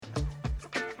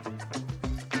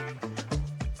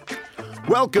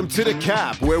Welcome to The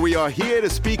Cap, where we are here to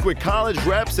speak with college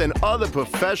reps and other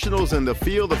professionals in the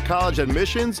field of college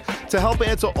admissions to help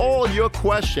answer all your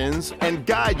questions and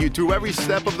guide you through every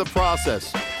step of the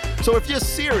process. So if you're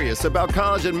serious about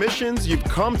college admissions, you've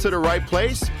come to the right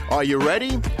place. Are you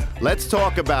ready? Let's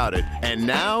talk about it. And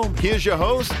now, here's your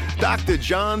host, Dr.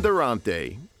 John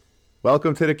Durante.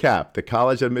 Welcome to The Cap, the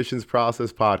College Admissions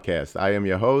Process Podcast. I am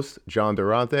your host, John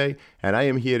Durante, and I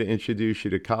am here to introduce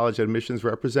you to college admissions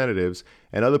representatives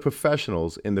and other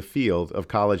professionals in the field of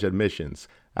college admissions.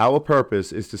 Our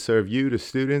purpose is to serve you, the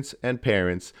students and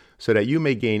parents, so that you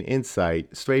may gain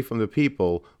insight straight from the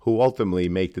people who ultimately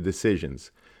make the decisions.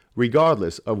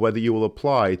 Regardless of whether you will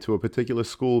apply to a particular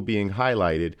school being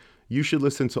highlighted, you should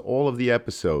listen to all of the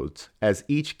episodes, as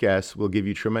each guest will give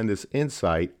you tremendous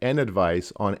insight and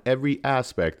advice on every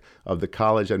aspect of the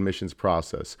college admissions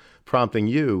process, prompting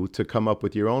you to come up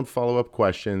with your own follow-up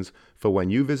questions for when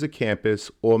you visit campus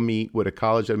or meet with a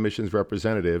college admissions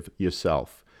representative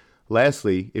yourself.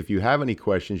 Lastly, if you have any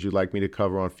questions you'd like me to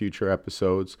cover on future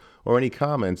episodes or any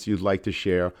comments you'd like to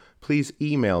share, please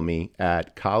email me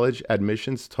at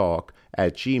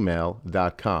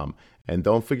collegeadmissionstalk@gmail.com. And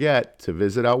don't forget to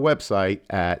visit our website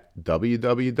at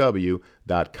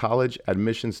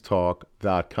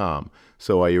www.collegeadmissionstalk.com.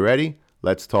 So are you ready?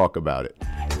 Let's talk about it.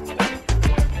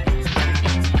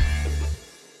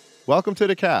 Welcome to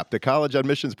The Cap, the College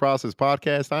Admissions Process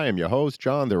Podcast. I am your host,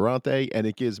 John Durante, and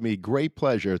it gives me great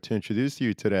pleasure to introduce to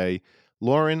you today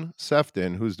Lauren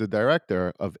Sefton, who's the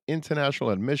Director of International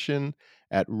Admission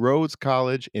at Rhodes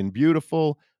College in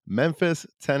beautiful Memphis,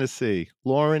 Tennessee.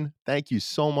 Lauren, thank you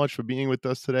so much for being with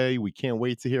us today. We can't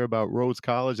wait to hear about Rhodes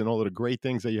College and all of the great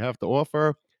things that you have to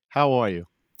offer. How are you?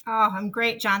 Oh, I'm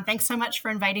great, John. Thanks so much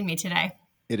for inviting me today.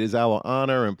 It is our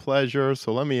honor and pleasure.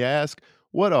 So let me ask,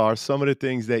 what are some of the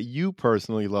things that you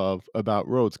personally love about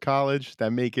Rhodes College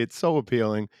that make it so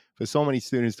appealing for so many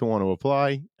students to want to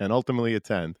apply and ultimately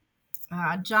attend?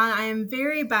 John, I am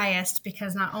very biased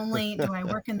because not only do I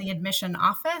work in the admission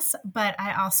office, but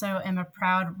I also am a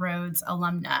proud Rhodes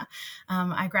alumna.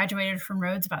 I graduated from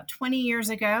Rhodes about 20 years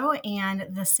ago,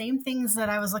 and the same things that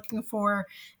I was looking for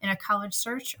in a college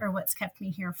search are what's kept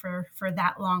me here for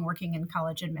that long working in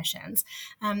college admissions.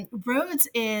 Rhodes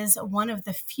is one of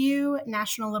the few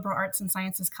National Liberal Arts and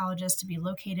Sciences colleges to be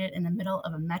located in the middle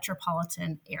of a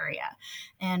metropolitan area.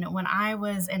 And when I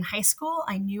was in high school,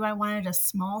 I knew I wanted a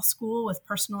small school with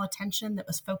personal attention that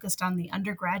was focused on the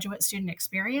undergraduate student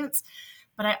experience.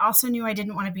 But I also knew I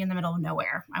didn't want to be in the middle of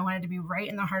nowhere. I wanted to be right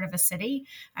in the heart of a city.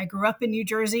 I grew up in New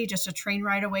Jersey, just a train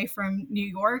ride away from New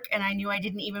York, and I knew I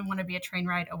didn't even want to be a train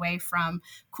ride away from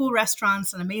cool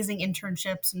restaurants and amazing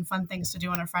internships and fun things to do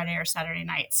on a Friday or Saturday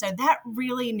night. So that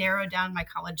really narrowed down my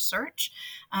college search.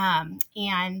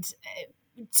 And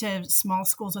to small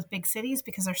schools with big cities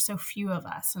because there's so few of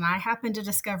us. And I happened to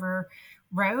discover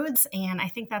Rhodes, and I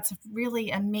think that's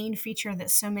really a main feature that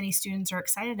so many students are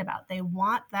excited about. They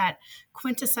want that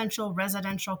quintessential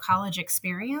residential college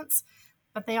experience,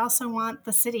 but they also want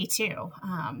the city too.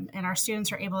 And our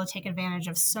students are able to take advantage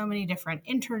of so many different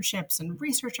internships and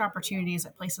research opportunities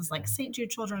at places like St. Jude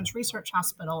Children's Research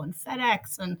Hospital and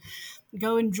FedEx, and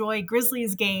go enjoy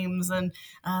Grizzlies games and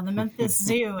the Memphis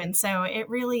Zoo. And so it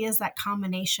really is that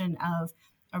combination of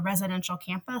a residential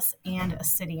campus and a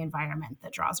city environment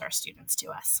that draws our students to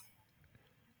us.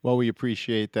 Well, we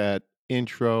appreciate that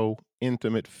intro,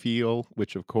 intimate feel,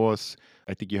 which of course,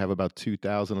 I think you have about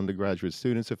 2,000 undergraduate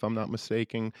students, if I'm not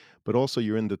mistaken, but also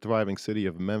you're in the thriving city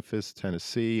of Memphis,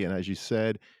 Tennessee. And as you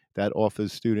said, that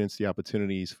offers students the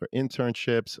opportunities for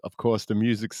internships. Of course, the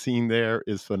music scene there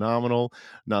is phenomenal,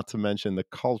 not to mention the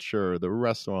culture, the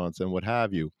restaurants, and what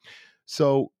have you.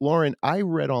 So, Lauren, I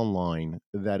read online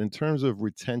that in terms of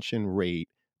retention rate,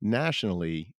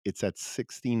 nationally, it's at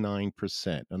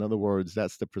 69%. In other words,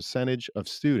 that's the percentage of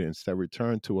students that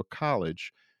return to a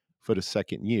college for the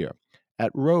second year.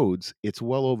 At Rhodes, it's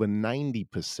well over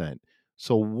 90%.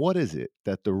 So what is it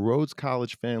that the Rhodes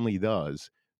College family does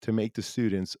to make the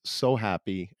students so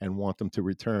happy and want them to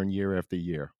return year after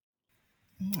year?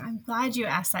 I'm glad you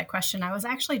asked that question. I was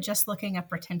actually just looking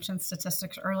up retention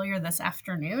statistics earlier this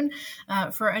afternoon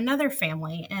for another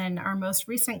family, and our most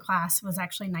recent class was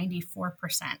actually 94%.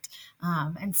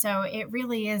 And so it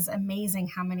really is amazing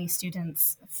how many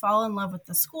students fall in love with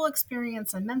the school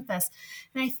experience in Memphis.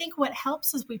 And I think what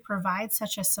helps is we provide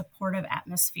such a supportive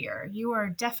atmosphere. You are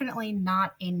definitely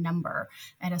not a number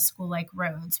at a school like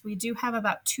Rhodes. We do have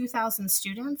about 2,000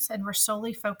 students, and we're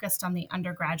solely focused on the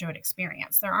undergraduate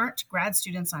experience. There aren't grad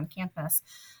students on campus,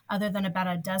 other than about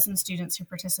a dozen students who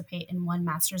participate in one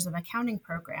Master's of Accounting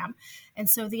program. And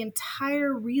so the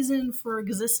entire reason for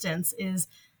existence is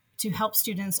to help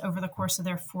students over the course of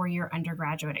their 4-year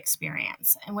undergraduate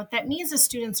experience. And what that means is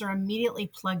students are immediately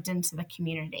plugged into the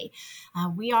community.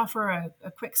 We offer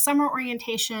a quick summer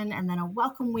orientation and then a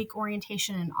welcome week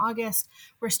orientation in August,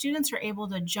 where students are able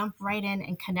to jump right in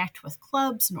and connect with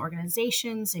clubs and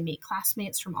organizations and meet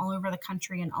classmates from all over the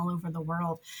country and all over the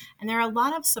world. And there are a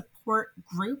lot of support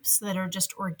groups that are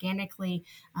just organically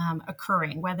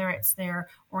occurring, whether it's their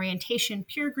orientation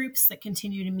peer groups that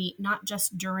continue to meet not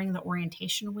just during the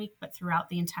orientation week, but throughout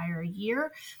the entire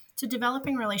year, to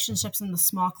developing relationships in the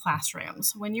small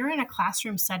classrooms. When you're in a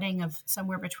classroom setting of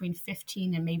somewhere between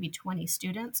 15 and maybe 20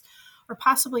 students, or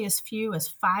possibly as few as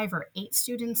 5 or 8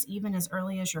 students, even as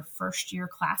early as your first year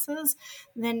classes,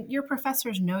 then your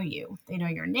professors know you. They know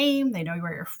your name, they know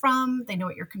where you're from, they know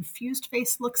what your confused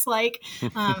face looks like.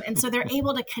 And so they're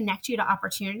able to connect you to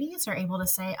opportunities. They're able to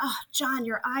say, oh, John,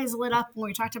 your eyes lit up when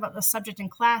we talked about the subject in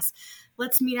class.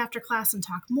 Let's meet after class and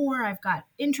talk more. I've got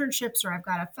internships or I've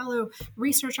got a fellow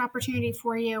research opportunity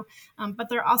for you. But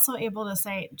they're also able to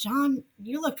say, John,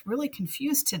 you looked really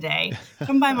confused today.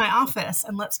 Come by my office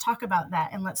and let's talk about that.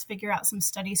 And let's figure out some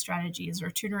study strategies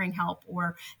or tutoring help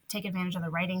or take advantage of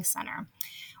the writing center.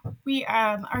 We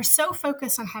are so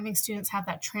focused on having students have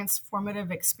that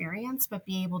transformative experience, but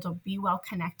be able to be well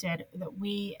connected that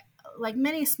we, like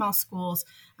many small schools,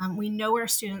 we know our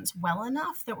students well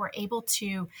enough that we're able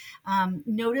to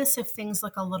notice if things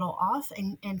look a little off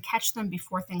and catch them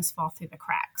before things fall through the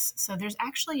cracks. So there's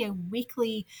actually a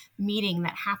weekly meeting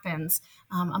that happens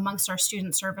amongst our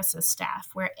student services staff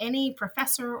where any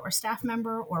professor or staff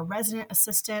member or resident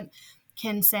assistant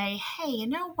can say, hey, you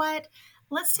know what?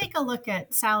 Let's take a look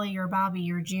at Sally or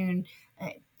Bobby or June.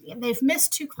 They've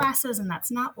missed 2 classes and that's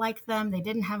not like them. They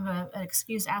didn't have an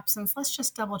excused absence. Let's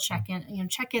just double check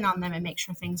in on them and make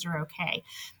sure things are okay.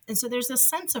 And so there's a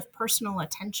sense of personal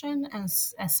attention and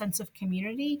a sense of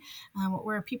community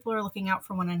where people are looking out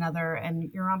for one another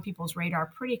and you're on people's radar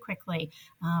pretty quickly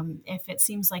if it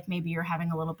seems like maybe you're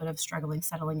having a little bit of struggling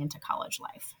settling into college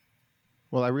life.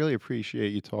 Well, I really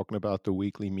appreciate you talking about the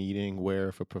weekly meeting where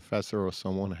if a professor or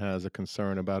someone has a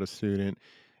concern about a student,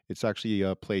 it's actually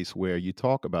a place where you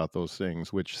talk about those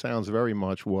things, which sounds very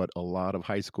much what a lot of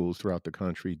high schools throughout the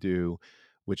country do,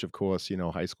 which of course,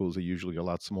 high schools are usually a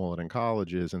lot smaller than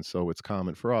colleges. And so it's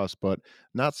common for us, but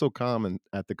not so common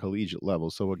at the collegiate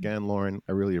level. So again, Lauren,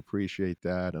 I really appreciate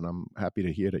that. And I'm happy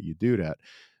to hear that you do that.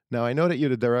 Now, I know that you're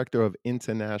the director of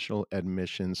international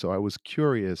admissions, so I was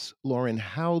curious, Lauren,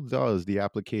 how does the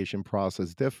application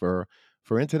process differ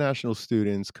for international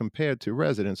students compared to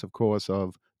residents, of course,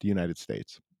 of the United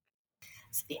States?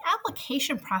 So the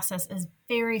application process is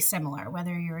very similar,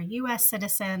 whether you're a U.S.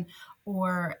 citizen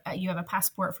or you have a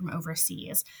passport from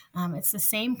overseas. It's the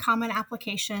same common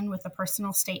application with a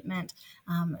personal statement,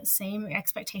 same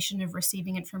expectation of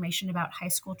receiving information about high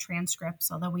school transcripts,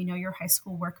 although we know your high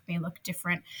school work may look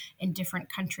different in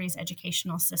different countries'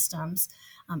 educational systems.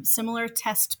 Similar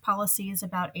test policies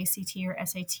about ACT or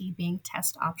SAT being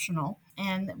test optional.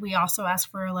 And we also ask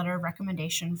for a letter of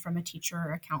recommendation from a teacher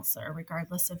or a counselor,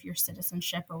 regardless of your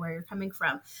citizenship or where you're coming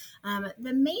from.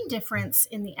 The main difference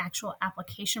in the actual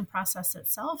application process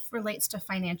itself relates to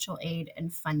financial aid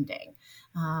and funding.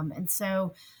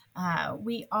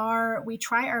 We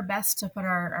try our best to put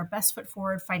our best foot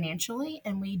forward financially,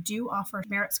 and we do offer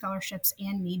merit scholarships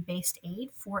and need-based aid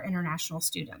for international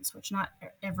students, which not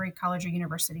every college or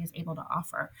university is able to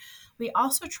offer. We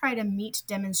also try to meet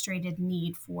demonstrated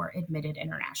need for admitted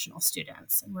international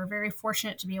students, and we're very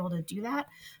fortunate to be able to do that,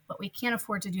 but we can't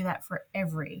afford to do that for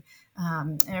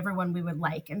everyone we would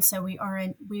like. And so we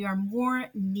are more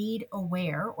need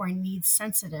aware or need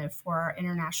sensitive for our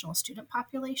international student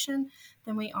population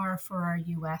than we are for our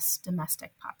U.S.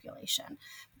 domestic population.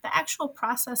 The actual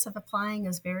process of applying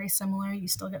is very similar. You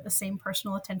still get the same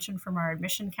personal attention from our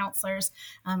admission counselors.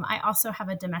 I also have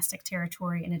a domestic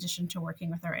territory in addition to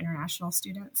working with our international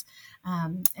students.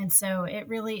 And so it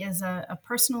really is a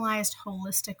personalized,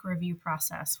 holistic review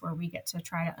process where we get to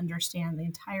try to understand the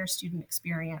entire student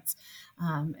experience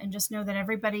and just know that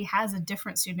everybody has a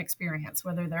different student experience,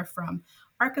 whether they're from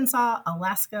Arkansas,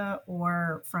 Alaska,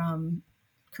 or from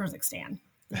Kyrgyzstan.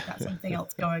 They've got something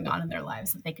else going on in their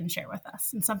lives that they can share with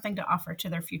us and something to offer to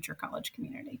their future college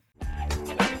community.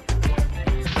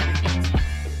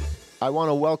 I want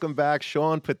to welcome back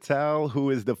Sean Patel, who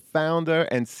is the founder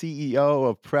and CEO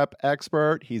of Prep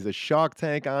Expert. He's a Shark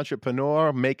Tank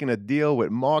entrepreneur making a deal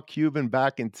with Mark Cuban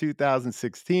back in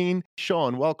 2016.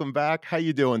 Sean, welcome back. How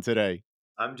you doing today?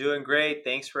 I'm doing great.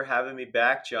 Thanks for having me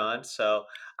back, John. So,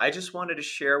 I just wanted to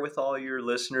share with all your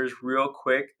listeners real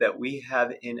quick that we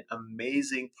have an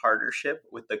amazing partnership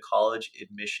with the College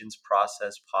Admissions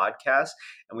Process podcast,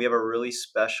 and we have a really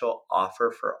special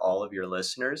offer for all of your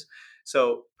listeners.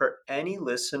 So, for any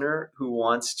listener who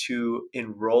wants to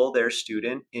enroll their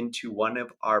student into one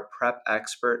of our Prep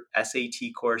Expert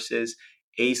SAT courses,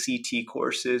 ACT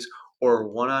courses, or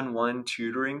one on one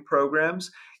tutoring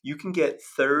programs, you can get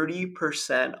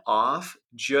 30% off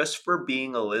just for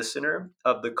being a listener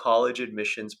of the College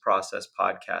Admissions Process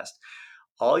podcast.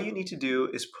 All you need to do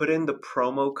is put in the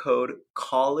promo code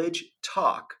College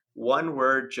Talk, one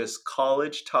word, just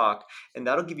College Talk, and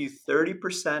that'll give you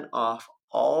 30% off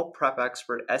all Prep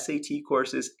Expert SAT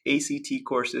courses, ACT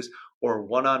courses, or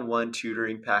one on one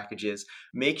tutoring packages.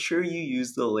 Make sure you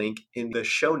use the link in the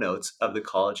show notes of the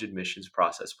College Admissions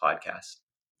Process podcast.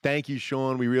 Thank you,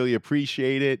 Sean. We really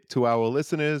appreciate it. To our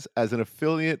listeners, as an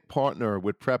affiliate partner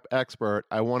with Prep Expert,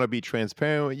 I want to be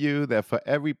transparent with you that for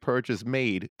every purchase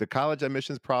made, the College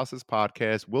Admissions Process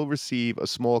podcast will receive a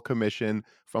small commission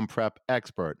from Prep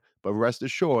Expert. But rest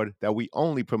assured that we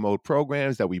only promote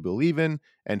programs that we believe in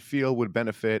and feel would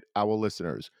benefit our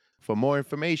listeners. For more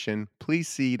information, please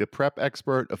see the Prep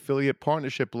Expert affiliate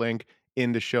partnership link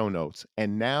in the show notes.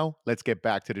 And now let's get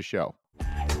back to the show.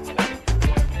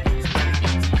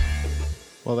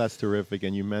 Well, that's terrific.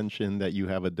 And you mentioned that you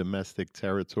have a domestic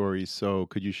territory. So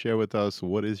could you share with us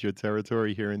what is your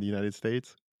territory here in the United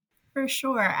States? For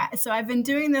sure. So I've been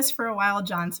doing this for a while,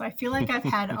 John. So I feel like I've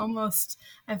had almost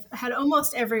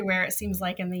everywhere, it seems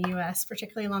like, in the U.S.,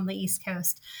 particularly along the East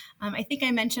Coast. I think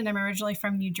I mentioned I'm originally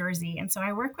from New Jersey. And so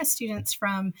I work with students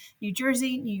from New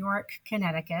Jersey, New York,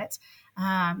 Connecticut,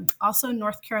 also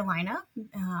North Carolina.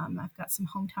 I've got some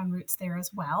hometown roots there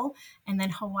as well. And then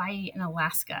Hawaii and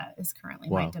Alaska is currently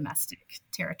my domestic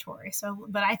territory. So,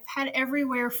 but I've had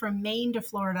everywhere from Maine to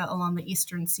Florida along the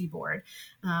Eastern Seaboard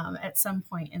at some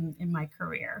point in my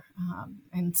career,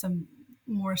 and some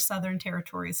more southern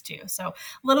territories too. So a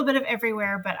little bit of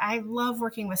everywhere, but I love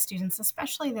working with students,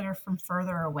 especially that are from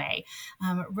further away.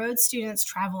 Rhodes students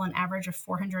travel an average of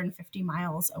 450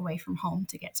 miles away from home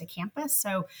to get to campus.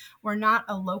 So we're not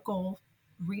a local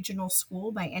regional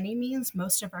school by any means.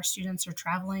 Most of our students are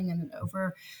traveling in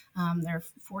over, there are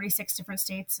 46 different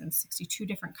states and 62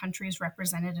 different countries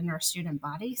represented in our student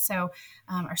body. So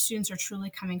our students are truly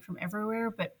coming from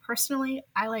everywhere. But personally,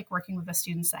 I like working with the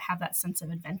students that have that sense of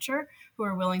adventure, who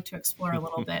are willing to explore a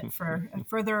little bit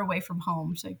further away from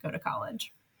home to go to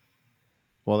college.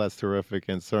 Well, that's terrific.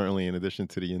 And certainly, in addition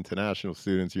to the international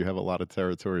students, you have a lot of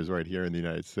territories right here in the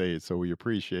United States. So we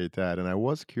appreciate that. And I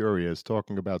was curious,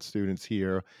 talking about students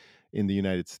here in the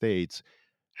United States,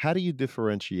 how do you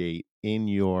differentiate in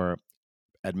your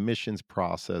admissions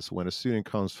process when a student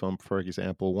comes from, for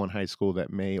example, one high school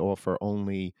that may offer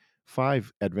only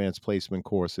 5 advanced placement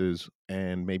courses,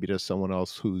 and maybe there's someone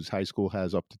else whose high school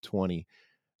has up to 20?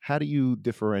 How do you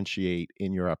differentiate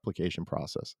in your application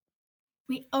process?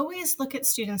 We always look at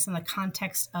students in the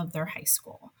context of their high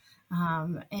school.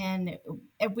 And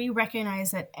we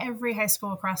recognize that every high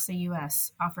school across the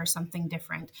U.S. offers something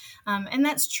different. And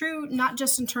that's true not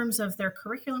just in terms of their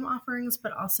curriculum offerings,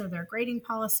 but also their grading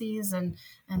policies and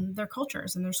their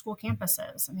cultures and their school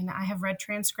campuses. I mean, I have read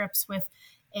transcripts with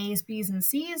A's, B's, and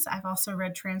C's. I've also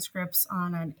read transcripts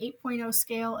on an 8.0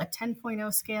 scale, a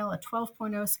 10.0 scale, a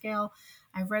 12.0 scale.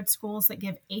 I've read schools that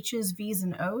give H's, V's,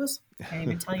 and O's. I can't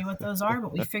even tell you what those are,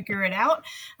 but we figure it out.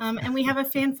 And we have a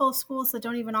handful of schools that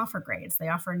don't even offer grades. They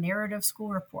offer narrative school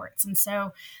reports. And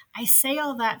so I say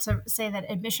all that to say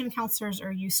that admission counselors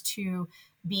are used to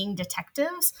being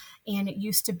detectives, and it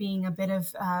used to being a bit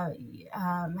of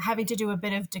having to do a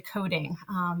bit of decoding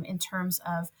in terms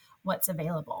of what's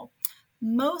available.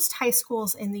 Most high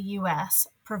schools in the U.S.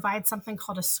 provide something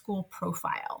called a school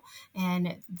profile,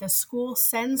 and the school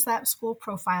sends that school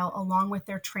profile along with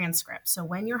their transcript. So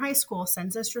when your high school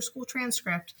sends us your school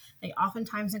transcript, they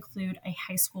oftentimes include a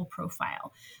high school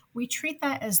profile. We treat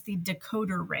that as the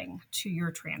decoder ring to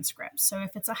your transcript. So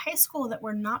if it's a high school that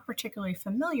we're not particularly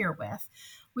familiar with,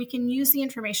 we can use the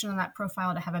information on that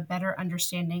profile to have a better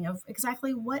understanding of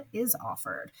exactly what is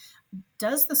offered.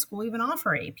 Does the school even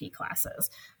offer AP classes?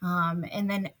 And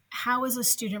then how is a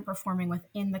student performing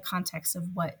within the context of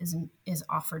what is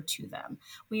offered to them?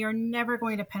 We are never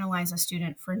going to penalize a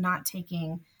student for not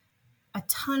taking a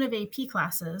ton of AP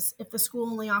classes if the school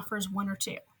only offers 1 or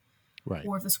 2, Right.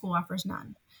 or if the school offers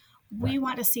none. We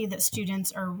want to see that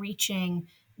students are reaching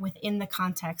within the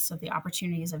context of the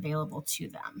opportunities available to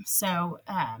them. So,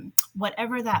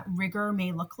 whatever that rigor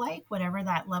may look like, whatever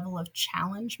that level of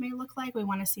challenge may look like, we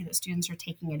want to see that students are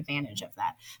taking advantage of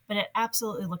that. But it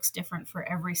absolutely looks different for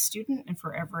every student and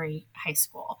for every high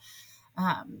school.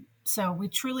 So we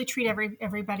truly treat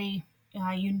everybody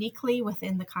uniquely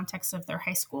within the context of their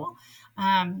high school.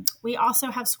 We also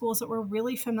have schools that we're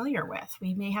really familiar with.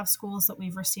 We may have schools that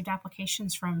we've received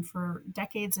applications from for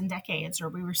decades and decades, or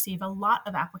we receive a lot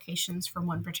of applications from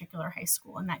one particular high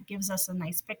school, and that gives us a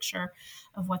nice picture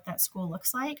of what that school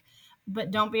looks like.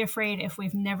 But don't be afraid if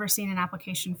we've never seen an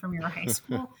application from your high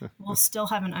school, we'll still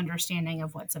have an understanding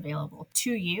of what's available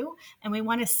to you. And we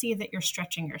want to see that you're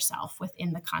stretching yourself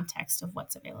within the context of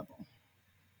what's available.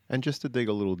 And just to dig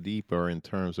a little deeper in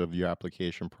terms of your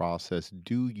application process,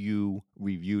 do you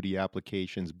review the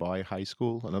applications by high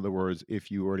school? In other words,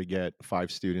 if you were to get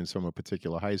 5 students from a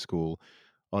particular high school,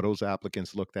 are those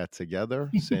applicants looked at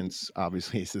together since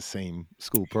obviously it's the same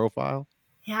school profile?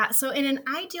 Yeah, so in an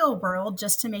ideal world,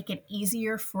 just to make it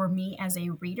easier for me as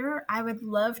a reader, I would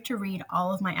love to read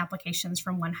all of my applications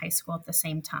from one high school at the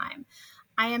same time.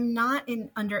 I am not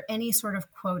under any sort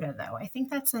of quota, though. I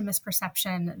think that's a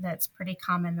misperception that's pretty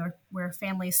common where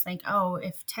families think, oh,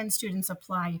 if 10 students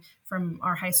apply from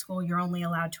our high school, you're only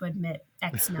allowed to admit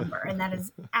X number. And that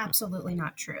is absolutely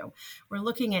not true. We're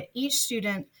looking at each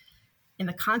student in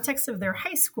the context of their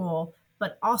high school,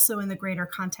 but also in the greater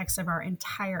context of our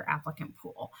entire applicant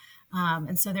pool.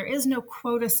 And so there is no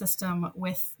quota system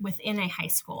within a high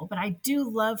school, but I do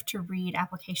love to read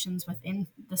applications within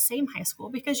the same high school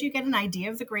because you get an idea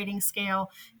of the grading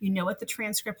scale. You know what the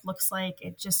transcript looks like.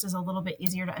 It just is a little bit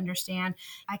easier to understand.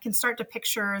 I can start to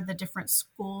picture the different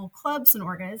school clubs and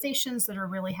organizations that are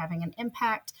really having an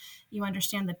impact. You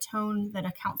understand the tone that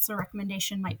a counselor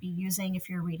recommendation might be using if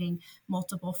you're reading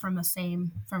multiple from a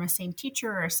same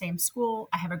teacher or same school.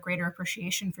 I have a greater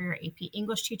appreciation for your AP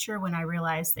English teacher when I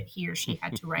realized that he or she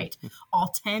had to write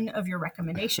all 10 of your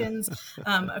recommendations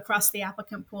across the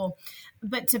applicant pool.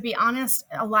 But to be honest,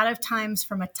 a lot of times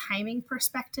from a timing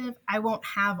perspective, I won't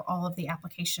have all of the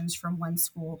applications from one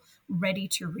school ready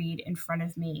to read in front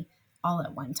of me all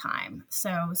at one time.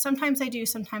 So sometimes I do,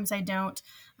 sometimes I don't.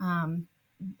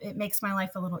 It makes my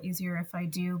life a little easier if I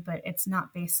do, but it's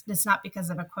not because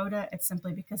of a quota. It's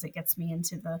simply because it gets me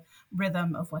into the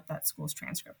rhythm of what that school's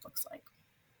transcript looks like.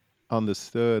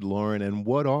 Understood, Lauren. And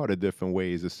what are the different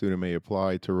ways a student may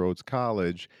apply to Rhodes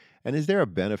College? And is there a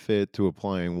benefit to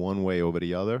applying one way over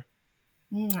the other?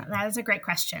 That is a great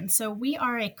question. So we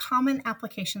are a common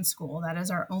application school. That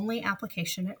is our only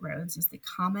application at Rhodes is the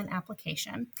common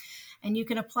application. And you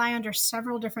can apply under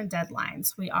several different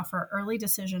deadlines. We offer early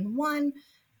decision 1,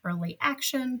 early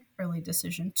action, early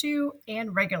decision 2,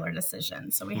 and regular decision.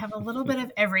 So we have a little bit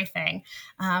of everything.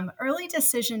 Early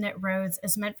decision at Rhodes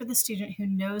is meant for the student who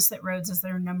knows that Rhodes is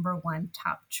their number one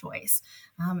top choice.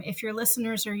 If your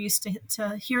listeners are used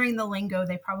to hearing the lingo,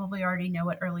 they probably already know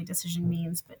what early decision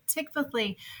means. But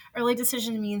typically, early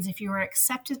decision means if you are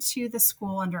accepted to the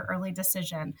school under early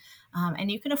decision,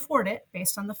 and you can afford it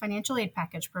based on the financial aid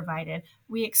package provided,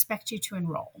 we expect you to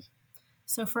enroll.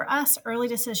 So for us, early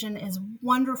decision is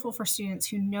wonderful for students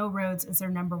who know Rhodes is their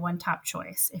number one top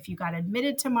choice. If you got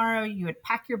admitted tomorrow, you would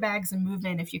pack your bags and move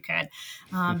in if you could.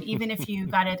 Even if you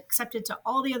got accepted to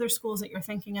all the other schools that you're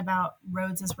thinking about,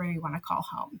 Rhodes is where you want to call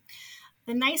home.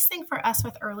 The nice thing for us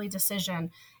with early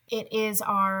decision, it is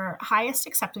our highest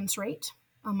acceptance rate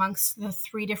amongst the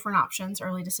 3 different options,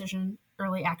 early decision,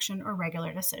 early action, or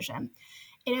regular decision.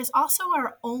 It is also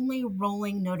our only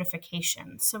rolling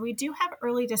notification. So we do have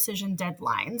early decision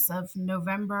deadlines of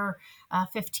November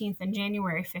 15th and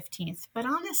January 15th. But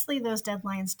honestly, those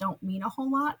deadlines don't mean a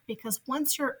whole lot because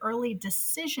once your early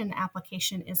decision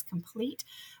application is complete,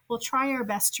 we'll try our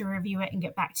best to review it and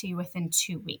get back to you within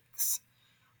 2 weeks.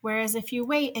 Whereas if you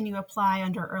wait and you apply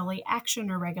under early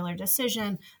action or regular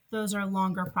decision, those are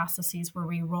longer processes where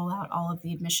we roll out all of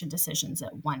the admission decisions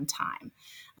at one time.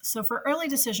 So for early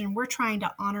decision, we're trying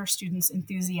to honor students'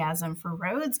 enthusiasm for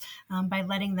Rhodes by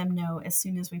letting them know as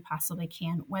soon as we possibly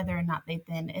can whether or not they've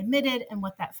been admitted and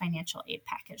what that financial aid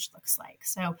package looks like.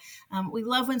 So we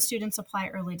love when students apply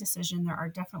early decision. There are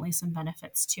definitely some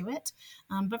benefits to it.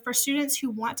 But for students who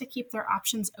want to keep their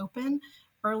options open,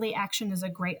 early action is a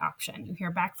great option. You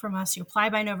hear back from us, you apply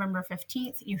by November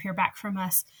 15th, you hear back from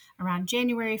us around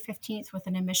January 15th with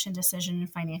an admission decision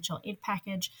and financial aid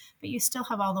package, but you still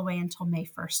have all the way until May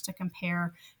 1st to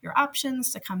compare your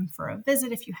options, to come for a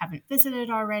visit if you haven't visited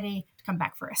already, to come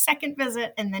back for a second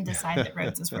visit, and then decide that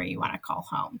Rhodes is where you want to call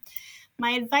home.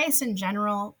 My advice in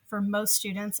general for most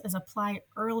students is apply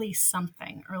early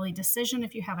something, early decision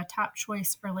if you have a top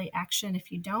choice, early action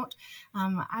if you don't.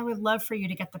 I would love for you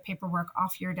to get the paperwork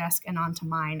off your desk and onto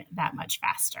mine that much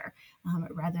faster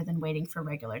rather than waiting for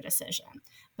regular decision.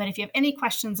 But if you have any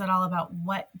questions at all about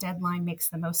what deadline makes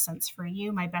the most sense for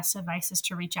you, my best advice is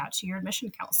to reach out to your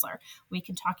admission counselor. We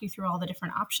can talk you through all the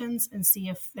different options and see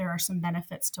if there are some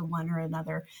benefits to one or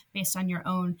another based on your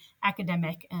own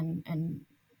academic and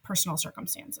personal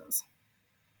circumstances.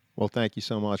 Well, thank you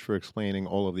so much for explaining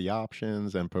all of the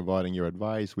options and providing your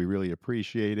advice. We really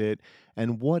appreciate it.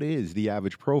 And what is the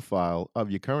average profile of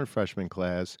your current freshman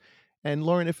class? And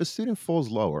Lauren, if a student falls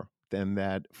lower than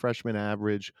that freshman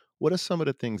average, what are some of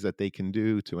the things that they can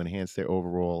do to enhance their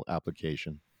overall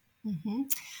application?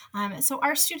 So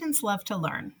our students love to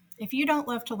learn. If you don't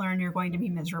love to learn, you're going to be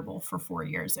miserable for 4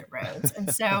 years at Rhodes.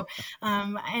 And so,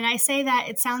 and I say that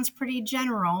it sounds pretty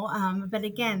general, but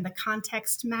again, the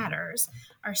context matters.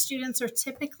 Our students are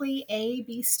typically A,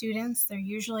 B students. They're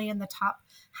usually in the top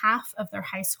half of their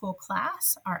high school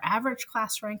class. Our average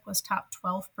class rank was top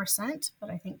 12%, but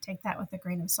I think take that with a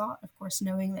grain of salt, of course,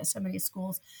 knowing that so many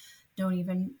schools don't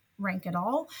even rank at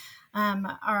all.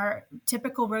 Our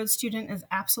typical Rhodes student is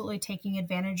absolutely taking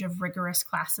advantage of rigorous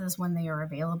classes when they are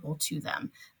available to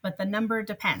them. But the number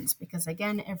depends because,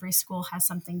 again, every school has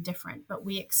something different. But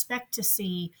we expect to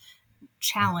see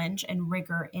challenge and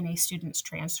rigor in a student's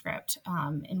transcript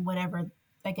in whatever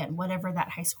that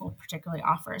high school particularly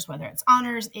offers, whether it's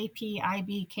honors, AP,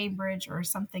 IB, Cambridge, or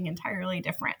something entirely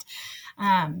different.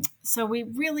 So we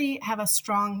really have a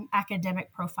strong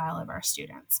academic profile of our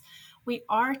students. We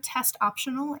are test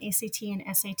optional, ACT and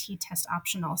SAT test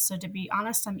optional. So to be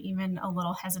honest, I'm even a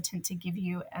little hesitant to give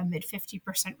you a mid 50%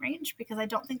 range because I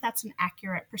don't think that's an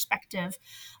accurate perspective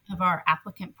of our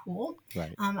applicant pool.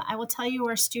 Right. I will tell you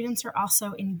our students are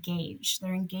also engaged.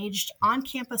 They're engaged on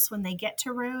campus when they get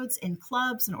to Rhodes in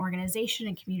clubs and organization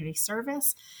and community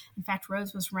service. In fact,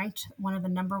 Rhodes was ranked one of the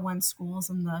 #1 schools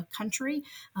in the country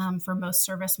for most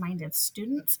service-minded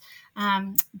students.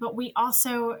 But we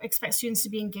also expect students to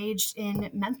be engaged in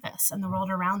Memphis and the world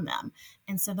around them.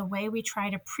 And so the way we try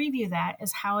to preview that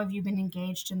is how have you been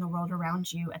engaged in the world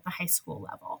around you at the high school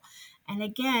level? And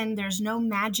again, there's no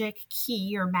magic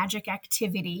key or magic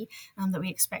activity that we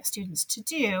expect students to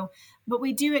do, but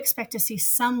we do expect to see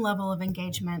some level of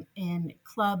engagement in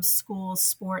clubs, schools,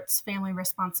 sports, family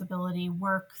responsibility,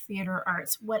 work, theater,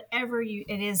 arts, whatever it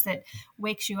is that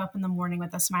wakes you up in the morning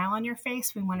with a smile on your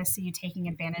face. We want to see you taking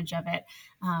advantage of it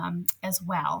as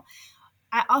well.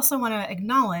 I also want to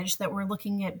acknowledge that we're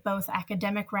looking at both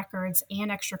academic records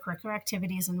and extracurricular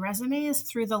activities and resumes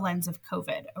through the lens of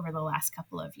COVID over the last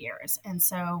couple of years. And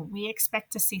so we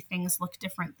expect to see things look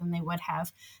different than they would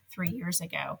have 3 years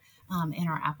ago in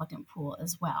our applicant pool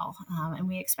as well. And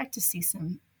we expect to see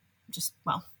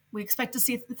we expect to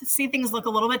see things look a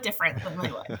little bit different than they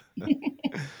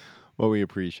would. Well, we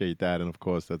appreciate that. And of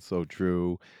course, that's so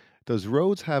true. Does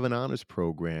Rhodes have an honors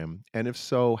program? And if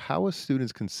so, how are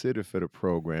students considered for the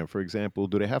program? For example,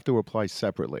 do they have to apply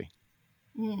separately?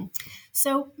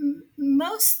 So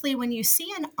mostly when you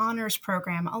see an honors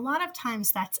program, a lot of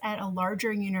times that's at a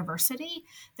larger university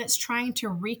that's trying to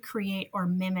recreate or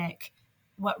mimic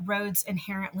what Rhodes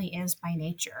inherently is by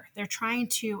nature. They're trying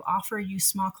to offer you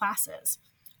small classes.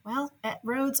 Well, at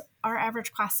Rhodes, our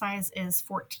average class size is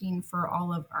 14 for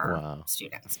all of our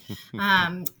students.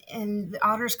 And the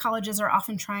honors colleges are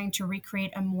often trying to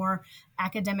recreate a more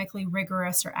academically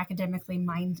rigorous or academically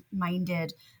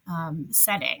minded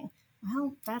setting.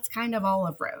 Well, that's kind of all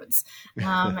of Rhodes.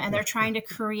 And they're trying to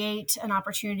create an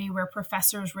opportunity where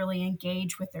professors really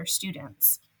engage with their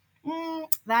students.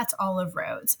 That's all of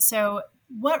Rhodes. So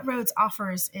what Rhodes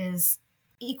offers is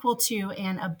equal to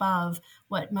and above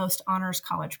what most honors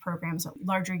college programs at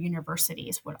larger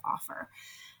universities would offer.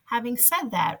 Having said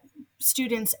that,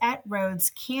 students at Rhodes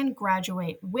can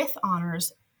graduate with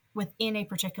honors within a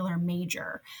particular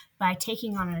major by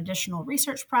taking on an additional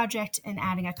research project and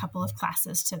adding a couple of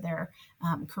classes to their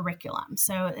curriculum.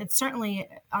 So it's certainly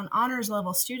an honors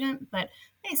level student, but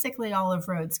basically all of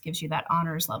Rhodes gives you that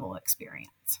honors level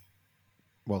experience.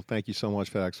 Well, thank you so much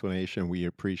for that explanation. We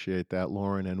appreciate that,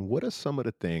 Lauren. And what are some of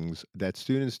the things that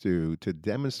students do to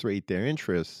demonstrate their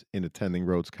interest in attending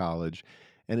Rhodes College?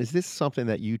 And is this something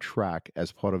that you track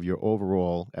as part of your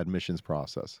overall admissions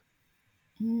process?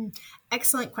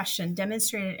 Excellent question.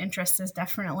 Demonstrated interest is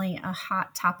definitely a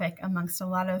hot topic amongst a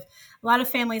lot of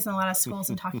families and a lot of schools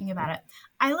in talking about it.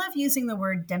 I love using the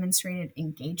word demonstrated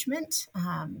engagement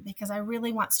because I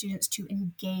really want students to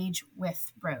engage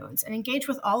with Rhodes and engage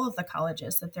with all of the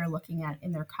colleges that they're looking at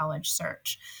in their college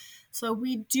search. So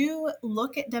we do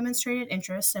look at demonstrated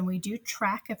interest, and we do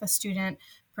track if a student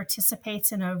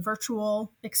participates in a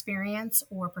virtual experience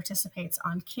or participates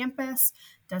on campus,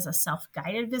 does a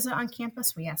self-guided visit on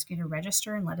campus. We ask you to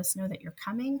register and let us know that you're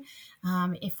coming.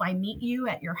 If I meet you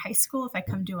at your high school, if I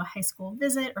come do a high school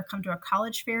visit or come to a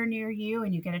college fair near you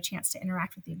and you get a chance to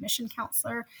interact with the admission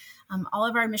counselor, all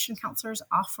of our admission counselors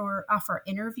offer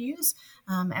interviews.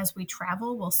 As we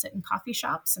travel, we'll sit in coffee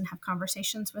shops and have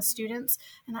conversations with students.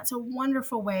 And that's a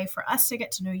wonderful way for us to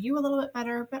get to know you a little bit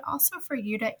better, but also for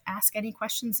you to ask any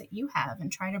questions that you have and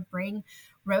try to bring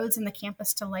Rhodes and the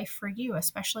campus to life for you,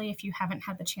 especially if you haven't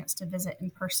had the chance to visit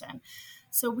in person.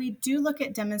 So we do look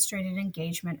at demonstrated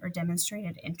engagement or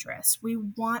demonstrated interest. We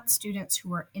want students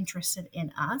who are interested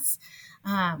in us,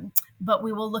 but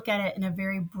we will look at it in a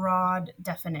very broad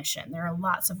definition. There are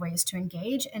lots of ways to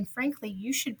engage, and frankly,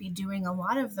 you should be doing a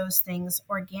lot of those things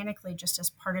organically just as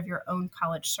part of your own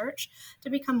college search to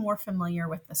become more familiar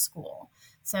with the school.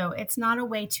 So it's not a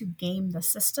way to game the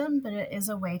system, but it is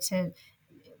a way to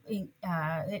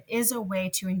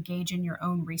engage in your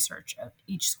own research of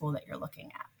each school that you're looking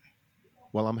at.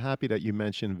 Well, I'm happy that you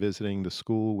mentioned visiting the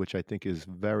school, which I think is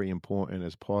very important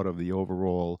as part of the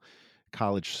overall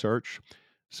college search.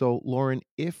 So, Lauren,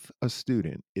 if a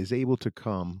student is able to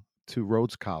come to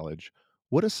Rhodes College,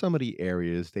 what are some of the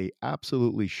areas they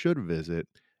absolutely should visit?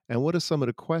 And what are some of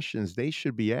the questions they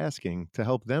should be asking to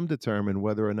help them determine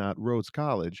whether or not Rhodes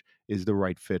College is the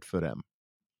right fit for them?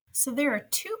 So there are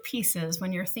two pieces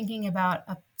when you're thinking about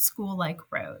a school like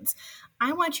Rhodes.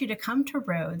 I want you to come to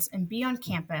Rhodes and be on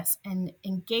campus and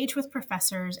engage with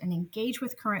professors and engage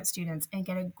with current students and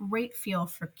get a great feel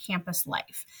for campus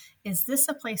life. Is this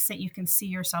a place that you can see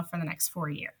yourself for the next 4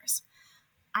 years?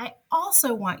 I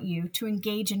also want you to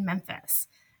engage in Memphis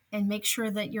and make sure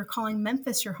that you're calling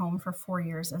Memphis your home for 4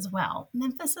 years as well.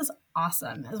 Memphis is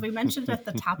awesome. As we mentioned at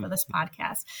the top of this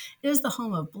podcast, it is the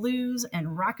home of blues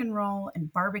and rock and roll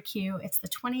and barbecue. It's the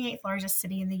 28th largest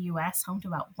city in the US, home to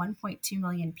about 1.2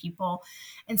 million people.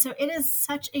 And so it is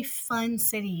such a fun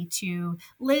city to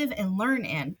live and learn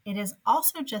in. It is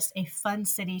also just a fun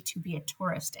city to be a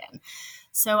tourist in.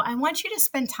 So I want you to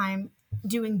spend time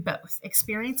doing both,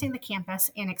 experiencing the campus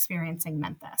and experiencing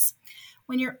Memphis.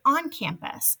 When you're on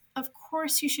campus, of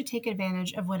course, you should take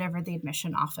advantage of whatever the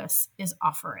admission office is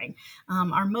offering.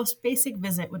 Our most basic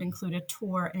visit would include a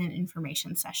tour and an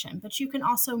information session, but you can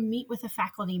also meet with a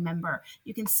faculty member.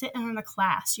 You can sit in on a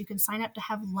class. You can sign up to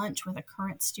have lunch with a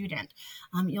current student.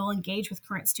 You'll engage with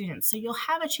current students. So you'll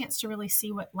have a chance to really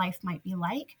see what life might be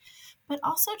like, but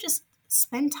also just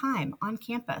spend time on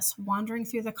campus, wandering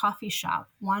through the coffee shop,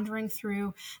 wandering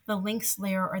through the links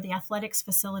layer or the athletics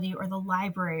facility or the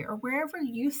library or wherever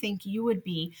you think you would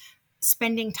be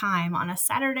spending time on a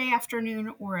Saturday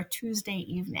afternoon or a Tuesday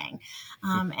evening.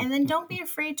 And then don't be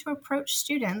afraid to approach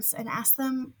students and ask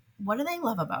them, what do they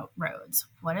love about Rhodes?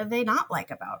 What do they not like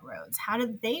about Rhodes? How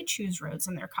did they choose Rhodes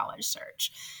in their college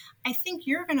search? I think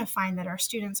you're going to find that our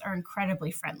students are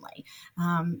incredibly friendly.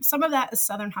 Some of that is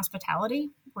Southern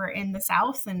hospitality. We're in the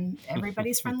South and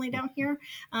everybody's friendly down here.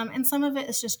 And some of it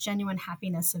is just genuine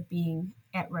happiness of being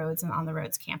at Rhodes and on the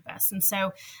Rhodes campus. And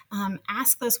so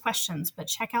ask those questions, but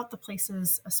check out the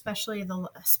places, especially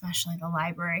the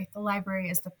library. The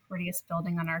library is the prettiest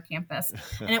building on our campus.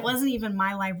 And it wasn't even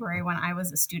my library when I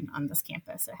was a student on this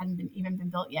campus. It hadn't even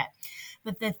been built yet.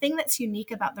 But the thing that's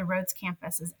unique about the Rhodes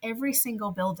campus is every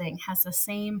single building has the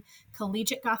same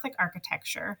collegiate Gothic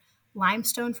architecture,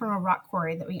 limestone from a rock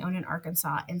quarry that we own in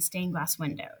Arkansas, and stained glass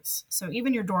windows. So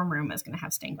even your dorm room is going to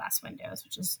have stained glass windows,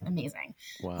 which is amazing.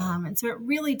 Wow. And so it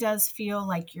really does feel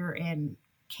like you're in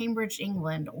Cambridge,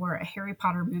 England, or a Harry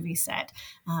Potter movie set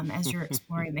as you're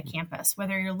exploring the campus,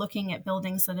 whether you're looking at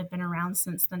buildings that have been around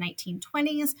since the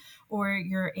 1920s, or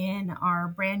you're in our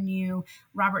brand new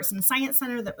Robertson Science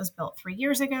Center that was built 3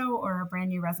 years ago, or our brand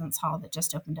new residence hall that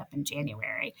just opened up in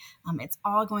January. It's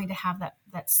all going to have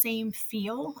that same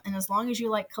feel. And as long as you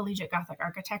like collegiate Gothic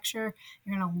architecture,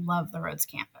 you're going to love the Rhodes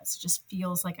campus. It just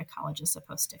feels like a college is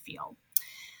supposed to feel.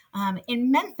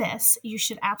 In Memphis, you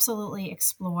should absolutely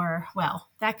explore, well,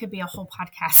 that could be a whole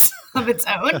podcast of its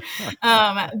own.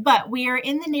 But we are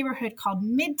in the neighborhood called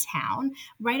Midtown,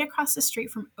 right across the street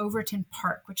from Overton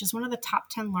Park, which is one of the top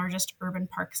 10 largest urban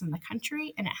parks in the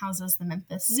country. And it houses the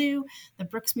Memphis Zoo, the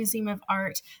Brooks Museum of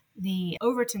Art, the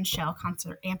Overton Shell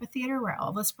Concert Amphitheater, where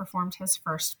Elvis performed his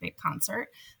first big concert.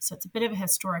 So it's a bit of a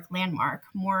historic landmark.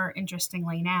 More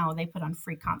interestingly now, they put on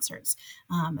free concerts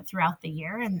throughout the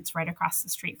year, and it's right across the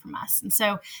street from us. And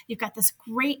so you've got this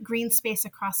great green space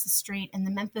across the street, and the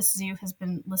the Memphis Zoo has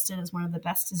been listed as one of the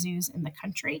best zoos in the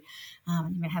country.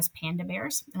 It even has panda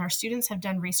bears. And our students have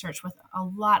done research with a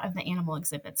lot of the animal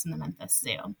exhibits in the Memphis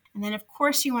Zoo. And then, of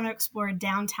course, you want to explore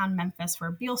downtown Memphis,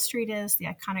 where Beale Street is, the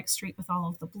iconic street with all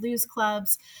of the blues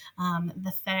clubs.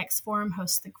 The FedEx Forum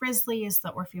hosts the Grizzlies. The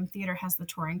Orpheum Theater has the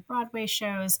touring Broadway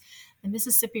shows. The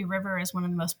Mississippi River is one of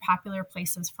the most popular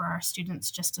places for our students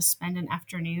just to spend an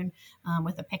afternoon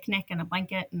with a picnic and a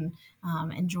blanket and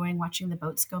enjoying watching the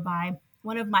boats go by.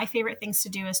 One of my favorite things to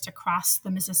do is to cross the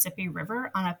Mississippi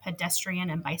River on a pedestrian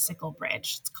and bicycle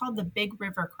bridge. It's called the Big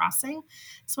River Crossing.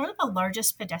 It's one of the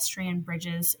largest pedestrian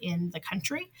bridges in the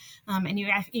country. And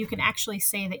you can actually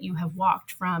say that you have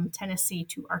walked from Tennessee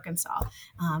to Arkansas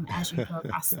as you go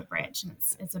across the bridge. And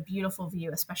it's a beautiful view,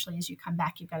 especially as you come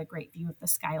back. You've got a great view of the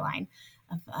skyline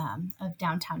of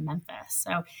downtown Memphis.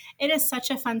 So it is such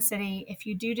a fun city. If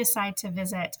you do decide to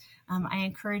visit, I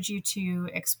encourage you to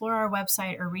explore our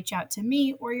website or reach out to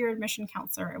me or your admission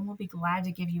counselor, and we'll be glad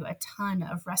to give you a ton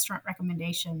of restaurant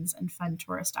recommendations and fun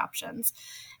tourist options.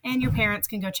 And your parents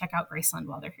can go check out Graceland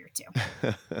while they're here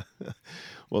too.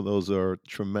 Well, those are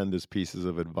tremendous pieces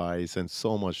of advice and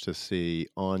so much to see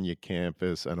on your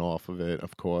campus and off of it,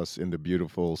 of course, in the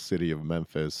beautiful city of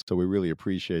Memphis. So we really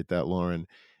appreciate that, Lauren.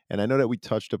 And I know that we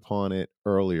touched upon it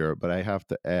earlier, but I have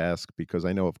to ask because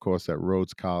I know, of course, that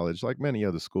Rhodes College, like many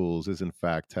other schools, is in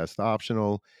fact test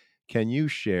optional. Can you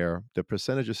share the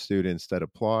percentage of students that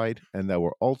applied and that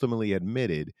were ultimately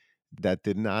admitted that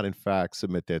did not, in fact,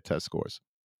 submit their test scores?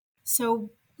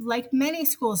 So, like many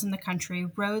schools in the country,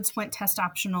 Rhodes went test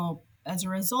optional as a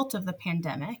result of the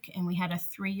pandemic, and we had a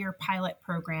 3-year pilot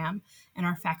program, and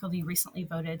our faculty recently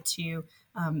voted to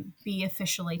be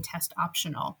officially test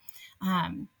optional.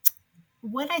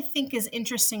 What I think is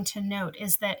interesting to note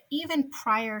is that even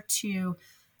prior to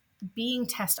being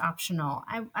test optional,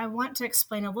 I want to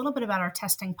explain a little bit about our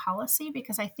testing policy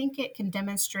because I think it can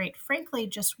demonstrate, frankly,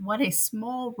 just what a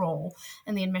small role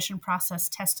in the admission process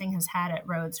testing has had at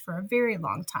Rhodes for a very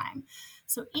long time.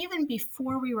 So even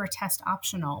before we were test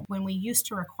optional, when we used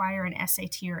to require an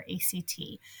SAT or ACT,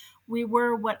 we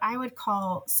were what I would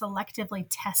call selectively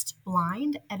test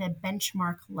blind at a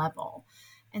benchmark level.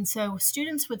 And so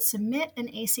students would submit an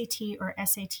ACT or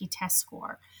SAT test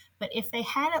score, but if they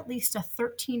had at least a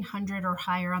 1300 or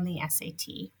higher on the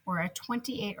SAT or a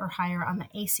 28 or higher on the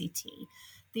ACT,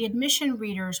 the admission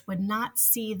readers would not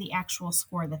see the actual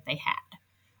score that they had.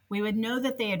 We would know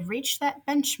that they had reached that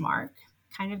benchmark,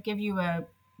 kind of give you a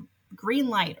green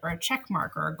light or a check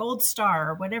mark or a gold star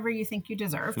or whatever you think you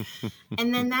deserve.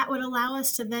 And then that would allow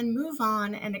us to then move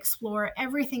on and explore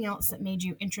everything else that made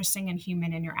you interesting and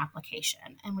human in your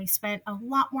application. And we spent a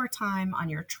lot more time on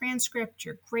your transcript,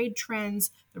 your grade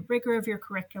trends, the rigor of your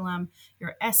curriculum,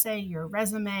 your essay, your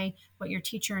resume, what your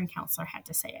teacher and counselor had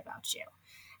to say about you.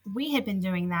 We had been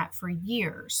doing that for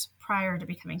years prior to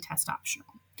becoming test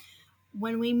optional.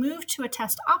 When we moved to a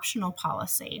test optional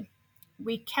policy,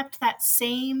 we kept that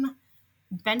same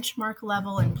benchmark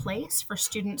level in place for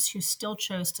students who still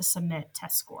chose to submit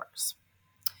test scores.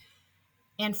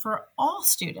 And for all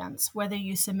students, whether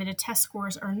you submitted test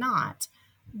scores or not,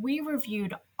 we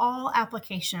reviewed all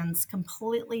applications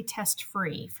completely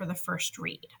test-free for the first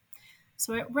read.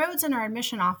 So at Rhodes in our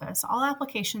admission office, all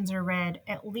applications are read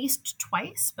at least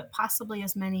twice, but possibly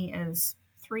as many as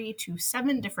 3 to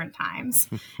 7 different times,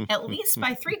 at least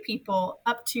by 3 people,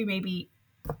 up to maybe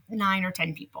 9 or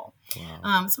 10 people.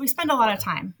 Wow. So we spend a lot of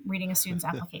time reading a student's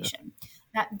application.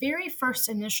 That very first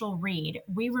initial read,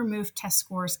 we removed test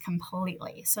scores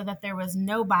completely so that there was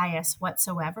no bias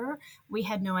whatsoever. We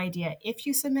had no idea if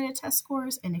you submitted test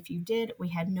scores, and if you did, we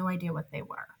had no idea what they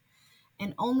were.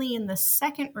 And only in the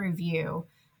second review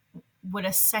would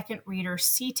a second reader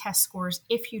see test scores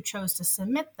if you chose to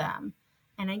submit them.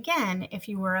 And again, if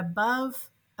you were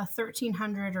above a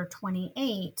 1300 or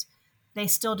 28, they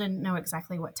still didn't know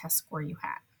exactly what test score you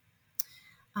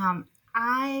had.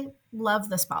 I love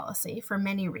this policy for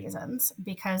many reasons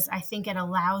because I think it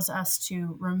allows us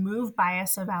to remove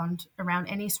bias around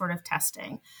any sort of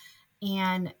testing.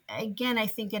 And again, I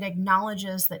think it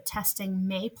acknowledges that testing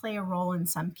may play a role in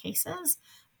some cases,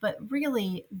 but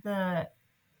really the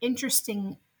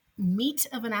interesting meat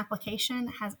of an application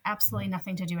has absolutely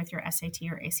nothing to do with your SAT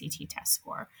or ACT test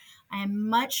score. I am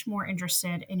much more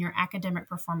interested in your academic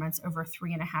performance over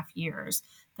 3.5 years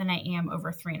than I am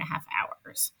over 3.5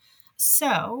 hours.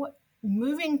 So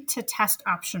moving to test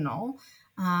optional,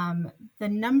 the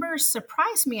numbers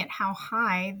surprised me at how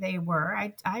high they were.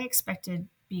 I expected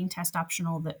being test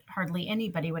optional that hardly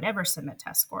anybody would ever submit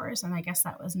test scores, and I guess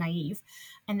that was naive.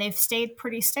 And they've stayed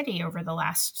pretty steady over the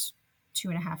last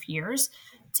 2.5 years.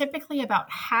 typically about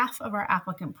half of our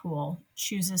applicant pool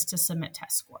chooses to submit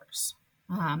test scores.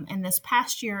 And this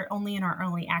past year, only in our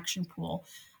early action pool,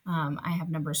 I have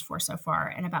numbers for so far,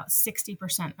 and about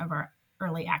 60% of our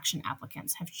early action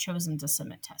applicants have chosen to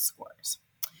submit test scores.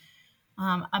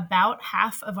 About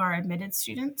half of our admitted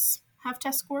students have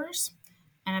test scores,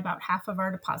 and about half of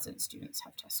our deposited students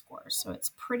have test scores. So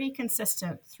it's pretty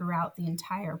consistent throughout the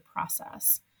entire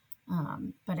process.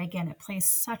 But again, it plays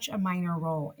such a minor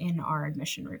role in our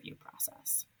admission review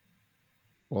process.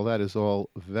 Well, that is all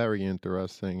very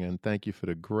interesting. And thank you for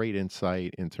the great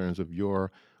insight in terms of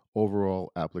your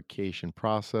overall application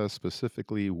process,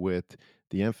 specifically with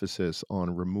the emphasis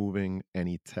on removing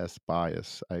any test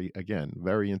bias. Again,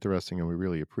 very interesting, and we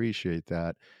really appreciate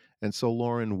that. And so,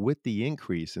 Lauren, with the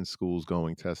increase in schools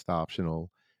going test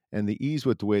optional and the ease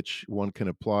with which one can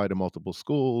apply to multiple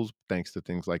schools, thanks to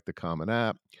things like the Common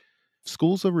App,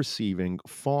 schools are receiving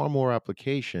far more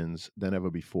applications than ever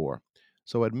before.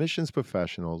 So, admissions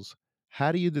professionals,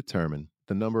 how do you determine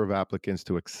the number of applicants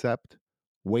to accept,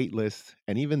 waitlist,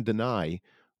 and even deny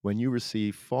when you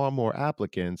receive far more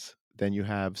applicants than you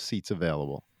have seats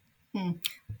available? Hmm.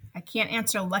 I can't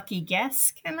answer lucky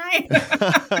guess, can I?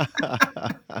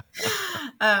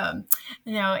 um,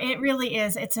 no, it really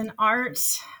is. It's an art,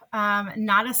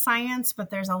 not a science, but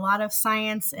there's a lot of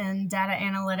science and data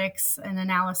analytics and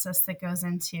analysis that goes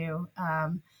into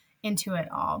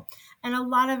it all. And a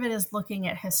lot of it is looking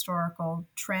at historical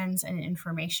trends and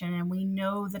information. And we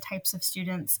know the types of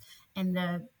students and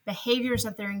the behaviors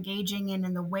that they're engaging in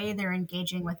and the way they're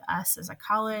engaging with us as a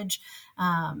college,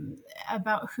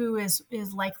 about who is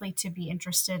likely to be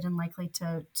interested and likely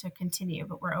to continue.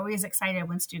 But we're always excited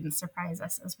when students surprise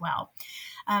us as well.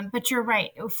 But you're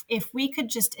right. If we could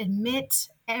just admit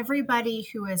everybody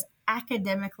who is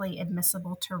academically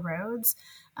admissible to Rhodes,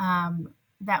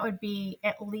 that would be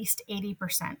at least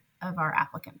 80% of our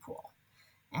applicant pool.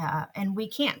 And we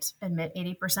can't admit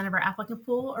 80% of our applicant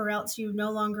pool, or else you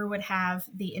no longer would have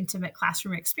the intimate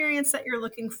classroom experience that you're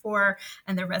looking for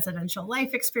and the residential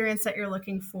life experience that you're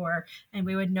looking for. And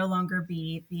we would no longer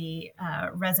be the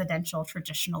residential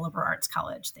traditional liberal arts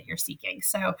college that you're seeking.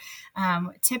 So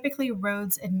typically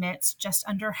Rhodes admits just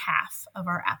under half of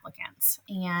our applicants.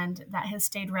 And that has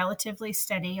stayed relatively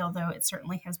steady, although it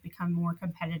certainly has become more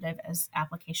competitive as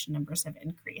application numbers have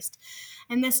increased.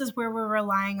 And this is where we're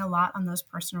relying a lot on those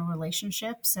personal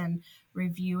relationships and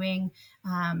reviewing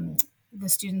the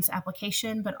student's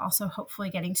application, but also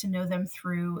hopefully getting to know them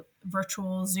through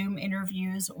virtual Zoom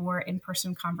interviews or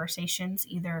in-person conversations,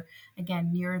 either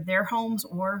again near their homes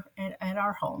or at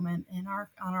our home and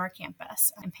on our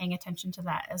campus, and paying attention to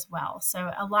that as well.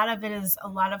 So a lot of it is a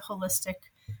lot of holistic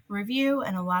review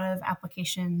and a lot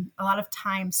of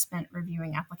time spent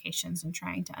reviewing applications and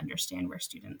trying to understand where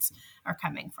students are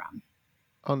coming from.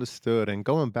 Understood. And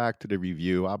going back to the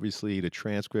review, obviously the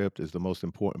transcript is the most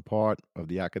important part of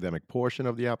the academic portion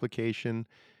of the application.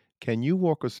 Can you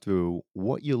walk us through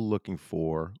what you're looking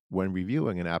for when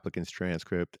reviewing an applicant's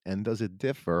transcript, and does it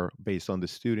differ based on the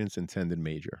student's intended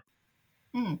major?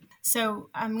 So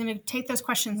I'm going to take those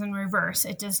questions in reverse.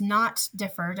 It does not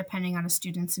differ depending on a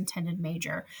student's intended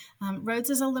major. Rhodes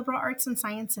is a liberal arts and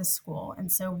sciences school, and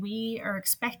so we are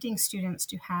expecting students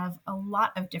to have a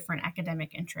lot of different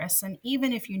academic interests. And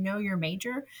even if you know your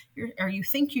major, or you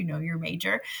think you know your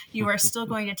major, you are still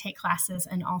going to take classes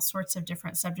in all sorts of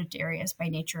different subject areas by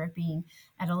nature of being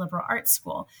at a liberal arts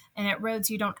school. And at Rhodes,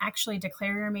 you don't actually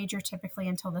declare your major typically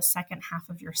until the second half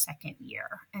of your second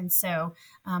year. And so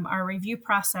our review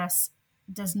process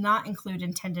does not include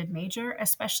intended major,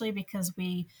 especially because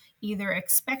we either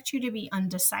expect you to be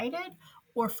undecided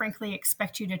or frankly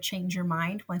expect you to change your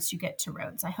mind once you get to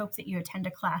Rhodes. I hope that you attend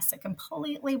a class that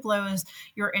completely blows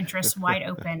your interests wide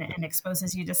open and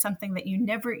exposes you to something that you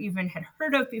never even had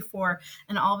heard of before,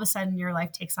 and all of a sudden your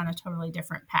life takes on a totally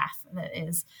different path that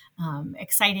is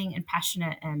exciting and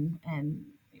passionate, and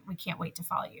we can't wait to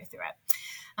follow you through it.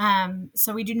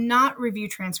 So we do not review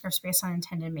transcripts based on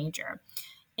intended major.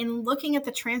 In looking at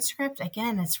the transcript,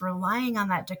 again, it's relying on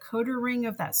that decoder ring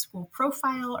of that school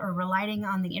profile, or relying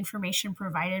on the information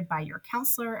provided by your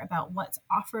counselor about what's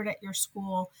offered at your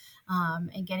school,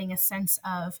 and getting a sense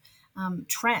of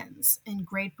trends in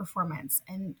grade performance.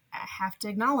 And I have to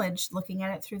acknowledge, looking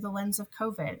at it through the lens of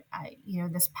COVID,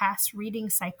 this past reading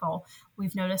cycle,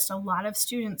 we've noticed a lot of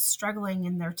students struggling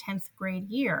in their 10th grade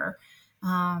year,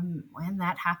 and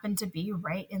that happened to be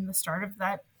right in the start of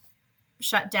that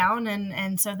shut down,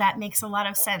 and so that makes a lot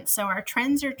of sense. So our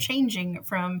trends are changing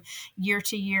from year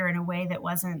to year in a way that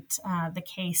wasn't the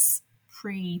case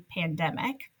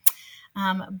pre-pandemic.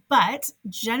 But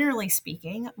generally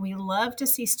speaking, we love to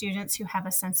see students who have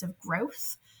a sense of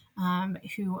growth,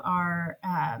 who are,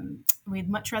 we'd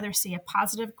much rather see a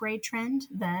positive grade trend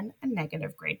than a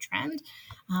negative grade trend.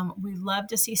 We love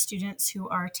to see students who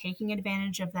are taking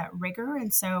advantage of that rigor.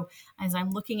 And so as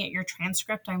I'm looking at your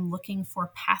transcript, I'm looking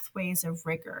for pathways of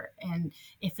rigor. And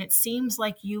if it seems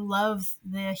like you love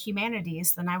the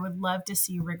humanities, then I would love to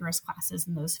see rigorous classes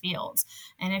in those fields.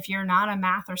 And if you're not a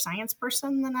math or science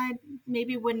person, then I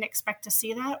maybe wouldn't expect to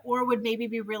see that, or would maybe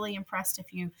be really impressed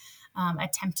if you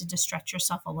attempted to stretch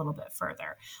yourself a little bit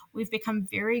further. We've become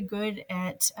very good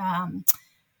at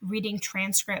reading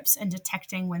transcripts and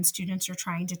detecting when students are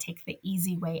trying to take the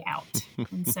easy way out.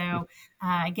 And so,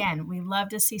 again, we love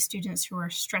to see students who are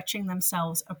stretching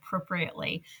themselves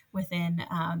appropriately within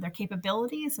their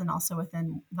capabilities and also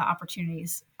within the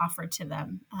opportunities offered to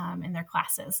them in their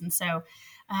classes. And so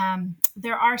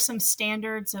there are some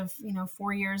standards of,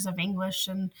 4 years of English,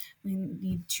 and we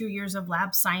need 2 years of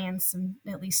lab science and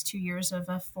at least 2 years of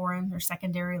a foreign or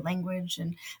secondary language.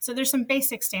 And so there's some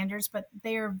basic standards, but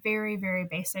they are very, very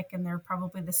basic, and they're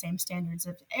probably the same standards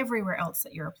of everywhere else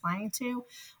that you're applying to.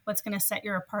 What's going to set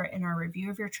you apart in our review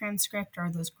of your transcript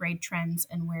are those grade trends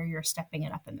and where you're stepping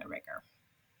it up in the rigor.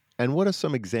 And what are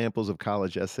some examples of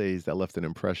college essays that left an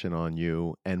impression on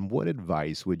you? And what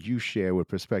advice would you share with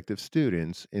prospective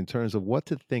students in terms of what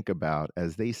to think about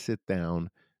as they sit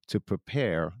down to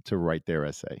prepare to write their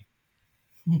essay?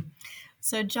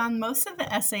 So, John, most of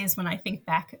the essays, when I think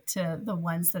back to the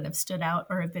ones that have stood out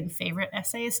or have been favorite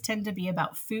essays, tend to be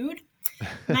about food.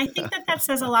 And I think that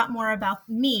says a lot more about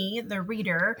me, the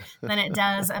reader, than it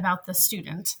does about the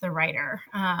student, the writer.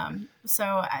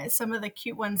 Some of the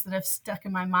cute ones that have stuck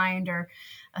in my mind are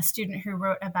a student who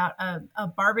wrote about a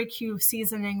barbecue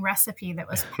seasoning recipe that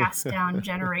was passed down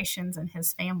generations in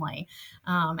his family.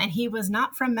 And he was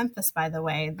not from Memphis, by the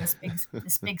way,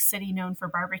 this big city known for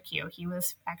barbecue. He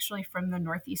was actually from the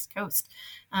Northeast coast,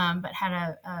 but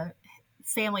had a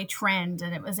family trend,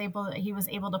 and he was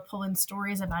able to pull in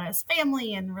stories about his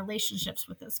family and relationships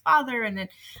with his father, and then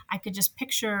I could just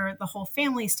picture the whole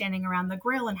family standing around the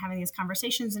grill and having these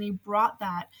conversations, and he brought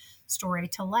that story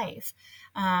to life.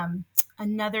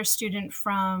 Another student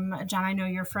from, John, I know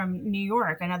you're from New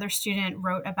York, another student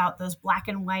wrote about those black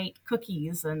and white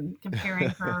cookies and comparing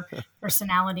her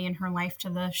personality and her life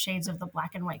to the shades of the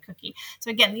black and white cookie.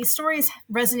 So again, these stories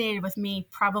resonated with me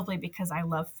probably because I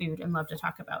love food and love to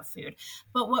talk about food.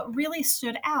 But what really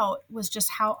stood out was just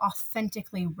how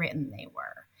authentically written they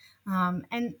were.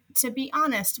 And to be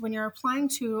honest, when you're applying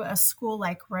to a school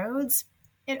like Rhodes,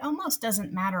 it almost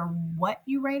doesn't matter what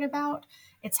you write about.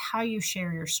 It's how you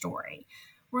share your story.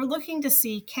 We're looking to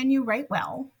see, can you write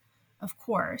well? Of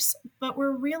course, but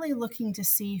we're really looking to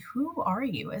see, who are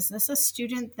you? Is this a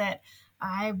student that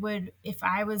I would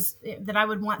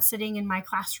want sitting in my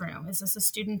classroom? Is this a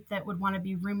student that would want to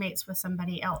be roommates with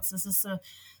somebody else? Is this a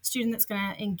student that's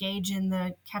going to engage in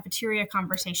the cafeteria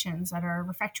conversations at our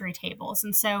refectory tables?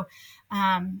 And so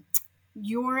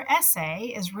your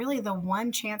essay is really the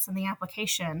one chance in the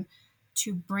application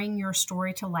to bring your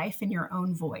story to life in your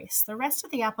own voice. The rest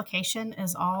of the application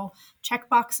is all check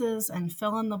boxes and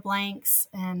fill in the blanks,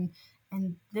 and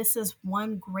this is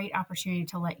one great opportunity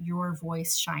to let your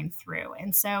voice shine through.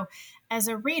 And so as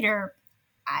a reader,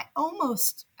 I don't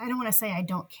want to say I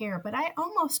don't care, but I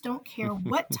almost don't care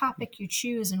what topic you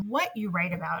choose and what you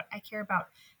write about. I care about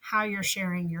how you're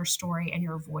sharing your story and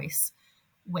your voice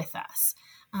with us.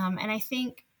 And I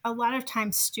think a lot of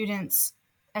times students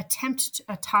attempt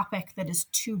a topic that is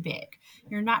too big.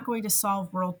 You're not going to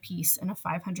solve world peace in a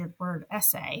 500-word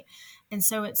essay. And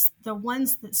so it's the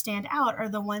ones that stand out are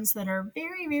the ones that are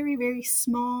very, very, very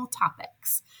small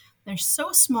topics. They're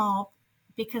so small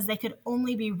because they could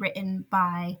only be written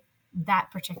by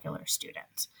that particular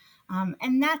student.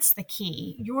 And that's the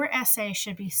key. Your essay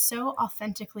should be so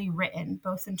authentically written,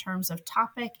 both in terms of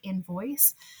topic and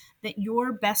voice, that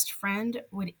your best friend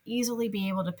would easily be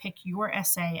able to pick your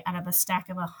essay out of a stack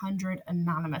of 100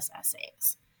 anonymous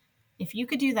essays. If you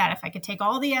could do that, if I could take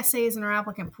all the essays in our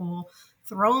applicant pool,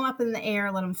 throw them up in the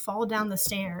air, let them fall down the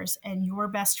stairs, and your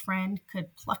best friend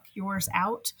could pluck yours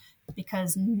out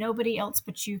because nobody else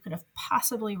but you could have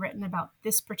possibly written about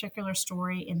this particular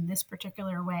story in this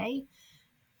particular way,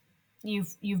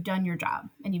 you've done your job,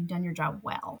 and you've done your job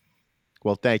well.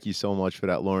 Well, thank you so much for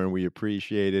that, Lauren. We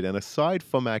appreciate it. And aside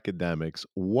from academics,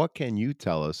 what can you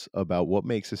tell us about what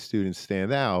makes a student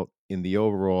stand out in the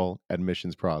overall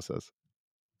admissions process?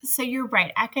 So you're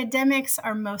right. Academics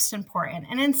are most important.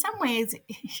 And in some ways,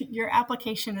 your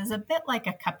application is a bit like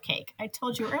a cupcake. I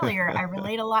told you earlier, I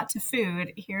relate a lot to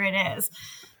food. Here it is.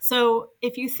 So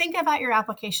if you think about your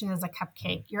application as a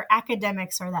cupcake, your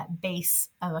academics are that base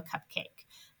of a cupcake.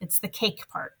 It's the cake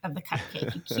part of the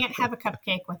cupcake. You can't have a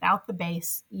cupcake without the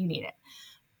base. You need it.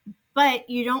 But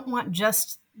you don't want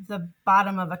just the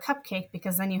bottom of a cupcake,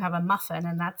 because then you have a muffin,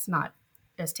 and that's not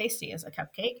as tasty as a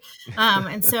cupcake.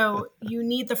 And so you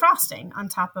need the frosting on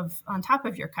top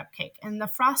of your cupcake. And the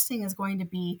frosting is going to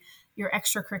be your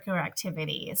extracurricular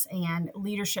activities and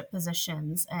leadership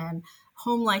positions and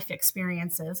home life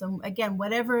experiences. And again,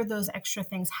 whatever those extra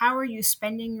things, how are you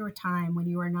spending your time when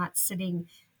you are not sitting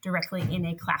directly in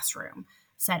a classroom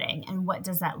setting, and what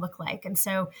does that look like? And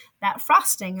so that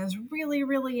frosting is really,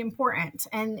 really important.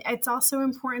 And it's also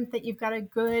important that you've got a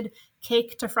good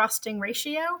cake to frosting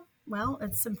ratio. Well,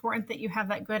 it's important that you have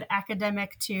that good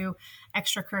academic to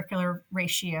extracurricular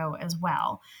ratio as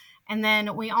well. And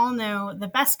then we all know the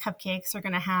best cupcakes are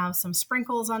going to have some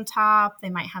sprinkles on top. They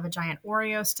might have a giant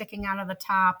Oreo sticking out of the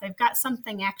top. They've got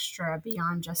something extra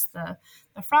beyond just the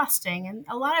frosting. And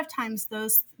a lot of times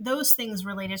those things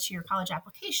related to your college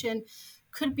application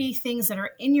could be things that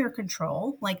are in your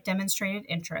control, like demonstrated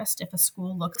interest, if a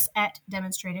school looks at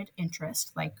demonstrated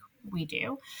interest like we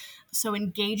do. So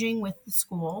engaging with the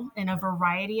school in a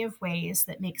variety of ways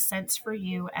that make sense for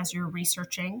you as you're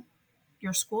researching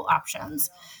your school options.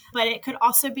 But it could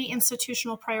also be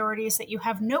institutional priorities that you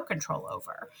have no control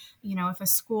over. You know, if a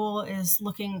school is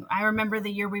looking, I remember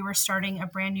the year we were starting a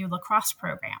brand new lacrosse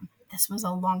program. This was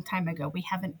a long time ago. We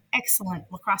have an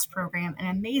excellent lacrosse program and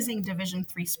amazing Division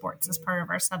III sports as part of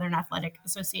our Southern Athletic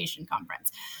Association conference.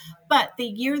 But the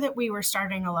year that we were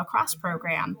starting a lacrosse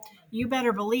program, you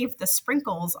better believe the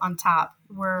sprinkles on top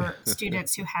were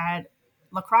students who had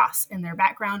lacrosse in their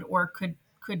background or could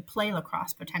play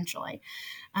lacrosse potentially.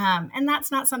 And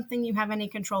that's not something you have any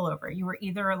control over. You were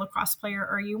either a lacrosse player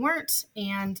or you weren't.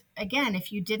 And again,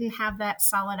 if you didn't have that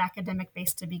solid academic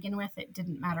base to begin with, it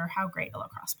didn't matter how great a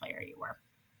lacrosse player you were.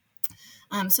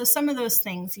 So some of those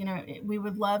things, you know, I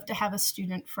would love to have a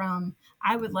student from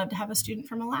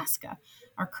Alaska.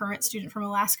 Our current student from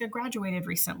Alaska graduated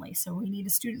recently, so we need a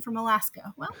student from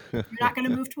Alaska. Well, you're not going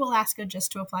to move to Alaska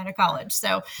just to apply to college.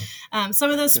 So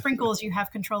some of those sprinkles you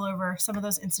have control over, some of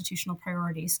those institutional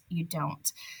priorities you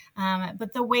don't.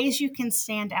 But the ways you can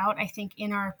stand out, I think,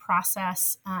 in our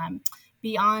process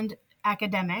beyond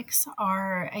academics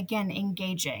are, again,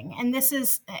 engaging. And this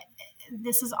is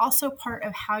also part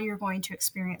of how you're going to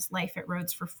experience life at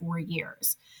Rhodes for 4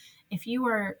 years. If you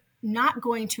are not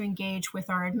going to engage with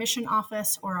our admission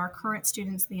office or our current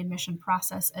students in the admission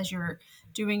process as you're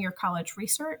doing your college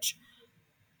research,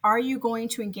 are you going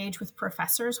to engage with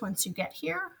professors once you get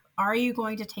here? Are you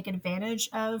going to take advantage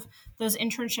of those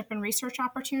internship and research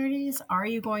opportunities? Are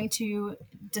you going to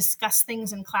discuss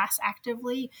things in class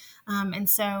actively? And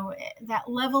so that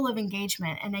level of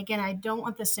engagement, and again, I don't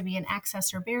want this to be an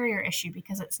access or barrier issue,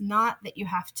 because it's not that you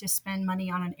have to spend money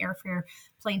on an airfare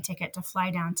plane ticket to fly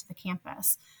down to the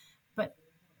campus. But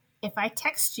if I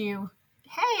text you,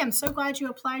 hey, I'm so glad you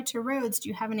applied to Rhodes, do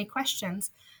you have any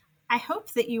questions? I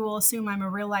hope that you will assume I'm a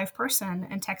real life person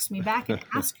and text me back and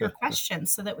ask your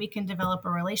questions so that we can develop a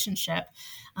relationship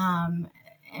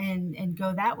and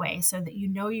go that way, so that you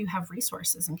know you have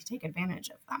resources and can take advantage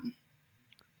of them.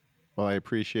 Well, I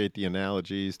appreciate the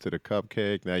analogies to the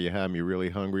cupcake. Now you have me really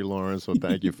hungry, Lauren, so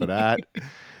thank you for that.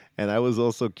 And I was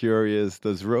also curious,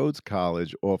 does Rhodes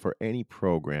College offer any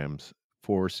programs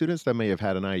for students that may have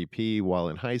had an IEP while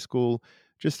in high school,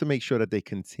 just to make sure that they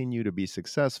continue to be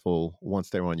successful once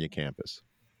they're on your campus?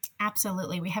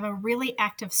 Absolutely. We have a really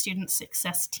active student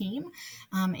success team,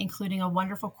 including a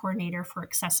wonderful coordinator for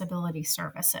accessibility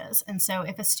services. And so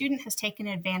if a student has taken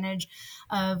advantage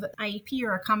of IEP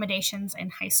or accommodations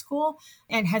in high school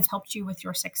and has helped you with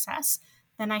your success,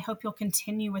 then I hope you'll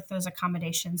continue with those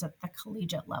accommodations at the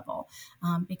collegiate level,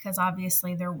 because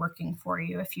obviously they're working for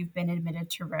you if you've been admitted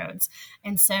to Rhodes.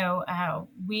 And so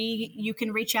you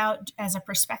can reach out as a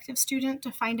prospective student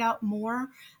to find out more.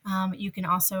 You can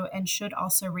also and should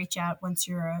also reach out once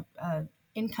you're a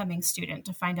incoming student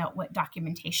to find out what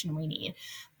documentation we need.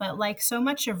 But like so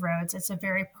much of Rhodes, it's a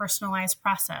very personalized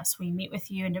process. We meet with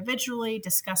you individually,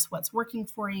 discuss what's working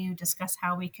for you, discuss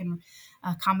how we can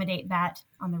accommodate that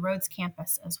on the Rhodes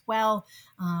campus as well,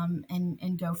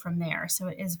 and go from there. So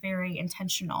it is very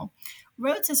intentional.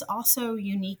 Rhodes is also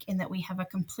unique in that we have a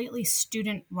completely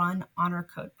student-run honor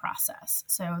code process.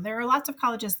 So there are lots of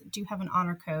colleges that do have an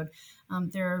honor code.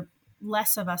 There are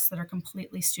less of us that are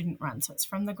completely student run. So it's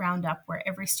from the ground up, where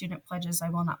every student pledges, I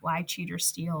will not lie, cheat, or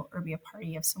steal, or be a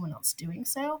party of someone else doing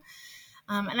so.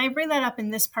 And I bring that up in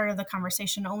this part of the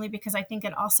conversation only because I think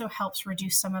it also helps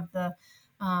reduce some of the,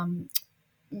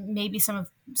 maybe some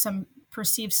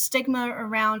perceived stigma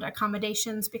around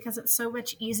accommodations because it's so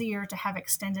much easier to have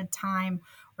extended time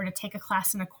or to take a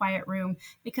class in a quiet room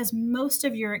because most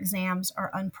of your exams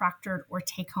are unproctored or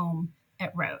take home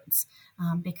at Rhodes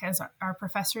because our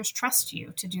professors trust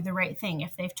you to do the right thing.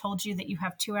 If they've told you that you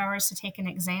have 2 hours to take an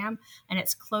exam and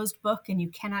it's closed book and you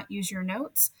cannot use your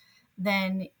notes,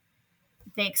 then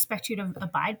they expect you to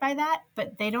abide by that,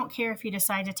 but they don't care if you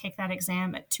decide to take that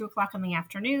exam at 2 o'clock in the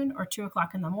afternoon or 2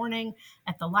 o'clock in the morning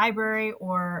at the library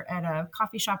or at a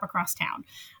coffee shop across town.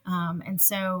 And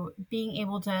so being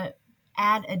able to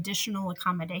add additional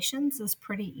accommodations is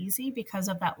pretty easy because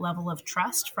of that level of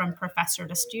trust from professor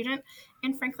to student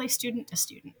and frankly, student to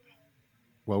student.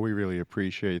 Well, we really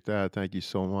appreciate that. Thank you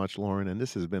so much, Lauren. And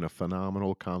this has been a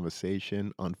phenomenal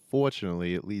conversation.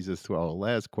 Unfortunately, it leads us to our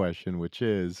last question, which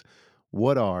is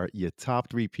what are your top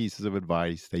three pieces of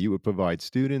advice that you would provide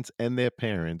students and their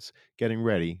parents getting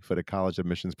ready for the college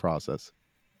admissions process?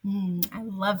 I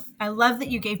love that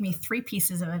you gave me three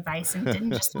pieces of advice and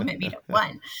didn't just limit me to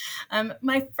one.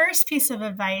 My first piece of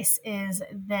advice is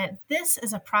that this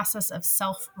is a process of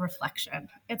self-reflection.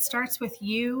 It starts with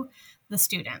you, the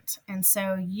student. And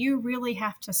so you really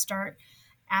have to start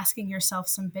asking yourself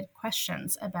some big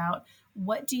questions about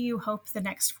what do you hope the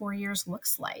next 4 years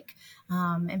looks like?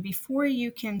 And before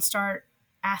you can start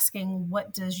asking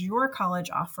what does your college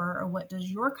offer or what does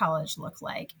your college look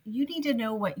like, you need to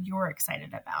know what you're excited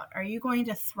about. Are you going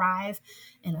to thrive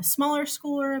in a smaller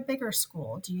school or a bigger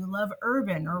school? Do you love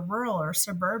urban or rural or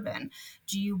suburban?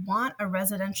 Do you want a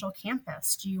residential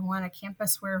campus? Do you want a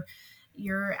campus where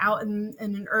you're out in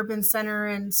an urban center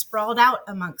and sprawled out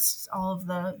amongst all of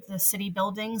the city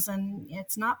buildings and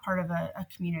it's not part of a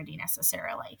community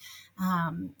necessarily?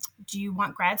 Do you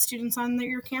want grad students on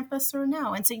your campus or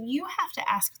no? And so you have to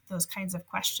ask those kinds of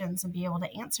questions and be able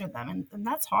to answer them. And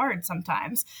that's hard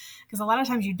sometimes because a lot of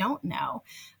times you don't know.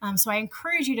 So I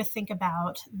encourage you to think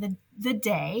about the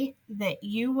day that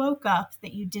you woke up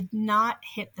that you did not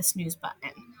hit the snooze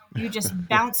button. You just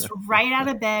bounced right out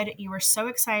of bed. You were so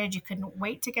excited. You couldn't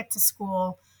wait to get to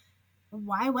school.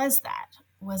 Why was that?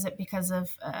 Was it because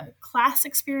of a class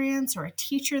experience or a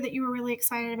teacher that you were really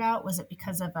excited about? Was it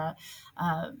because of a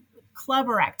club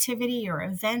or activity or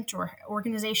event or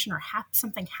organization or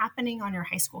something happening on your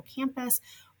high school campus?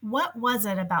 What was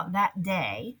it about that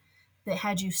day that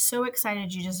had you so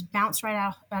excited you just bounced right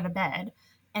out of bed?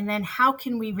 And then how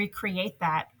can we recreate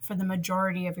that for the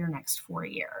majority of your next 4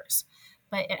 years?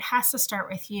 But it has to start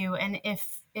with you. And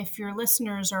if your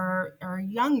listeners are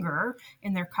younger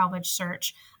in their college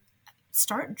search,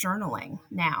 start journaling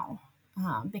now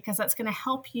because that's going to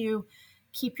help you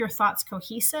keep your thoughts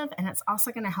cohesive. And it's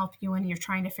also going to help you when you're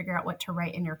trying to figure out what to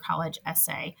write in your college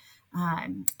essay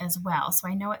as well. So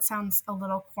I know it sounds a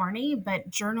little corny,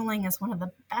 but journaling is one of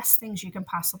the best things you can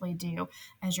possibly do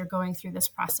as you're going through this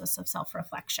process of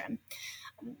self-reflection.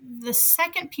 The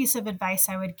second piece of advice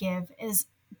I would give is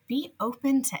be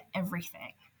open to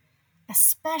everything,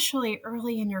 especially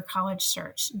early in your college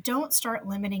search. Don't start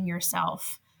limiting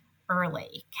yourself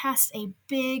early. Cast a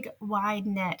big, wide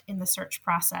net in the search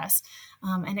process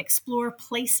and explore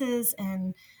places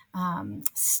and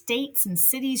states and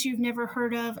cities you've never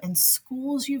heard of and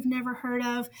schools you've never heard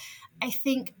of. I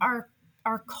think our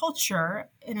culture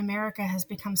in America has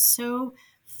become so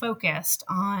focused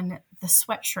on the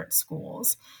sweatshirt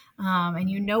schools. And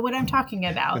you know what I'm talking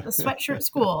about, the sweatshirt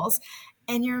schools.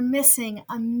 And you're missing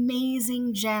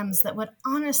amazing gems that would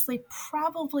honestly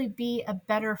probably be a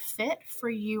better fit for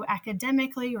you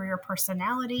academically or your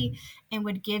personality and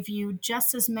would give you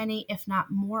just as many, if not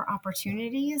more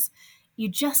opportunities. You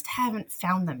just haven't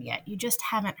found them yet. You just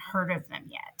haven't heard of them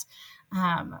yet.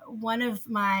 One of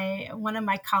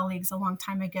my colleagues a long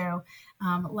time ago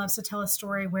loves to tell a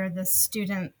story where this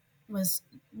student was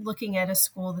looking at a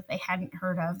school that they hadn't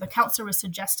heard of. The counselor was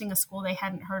suggesting a school they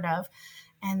hadn't heard of.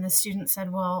 And the student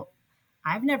said, well,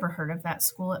 I've never heard of that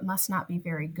school. It must not be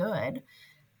very good.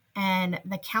 And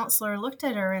the counselor looked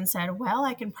at her and said, well,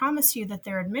 I can promise you that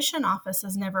their admission office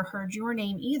has never heard your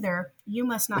name either. You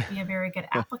must not be a very good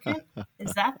applicant.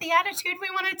 Is that the attitude we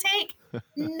want to take?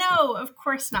 No, of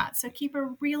course not. So keep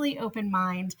a really open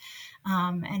mind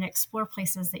and explore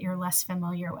places that you're less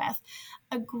familiar with.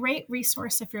 A great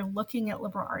resource if you're looking at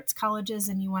liberal arts colleges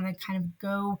and you want to kind of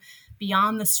go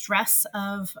beyond the stress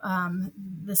of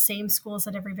the same schools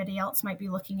that everybody else might be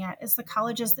looking at is the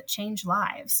Colleges That Change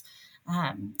Lives.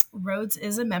 Rhodes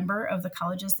is a member of the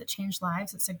Colleges That Change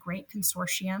Lives. It's a great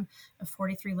consortium of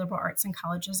 43 liberal arts and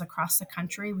colleges across the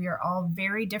country. We are all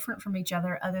very different from each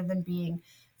other than being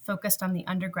focused on the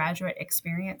undergraduate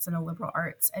experience in a liberal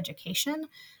arts education.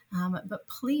 But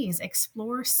please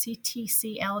explore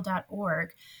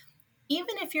ctcl.org.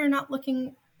 even if you're not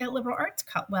looking at liberal arts,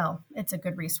 well, it's a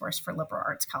good resource for liberal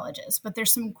arts colleges, but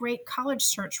there's some great college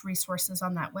search resources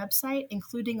on that website,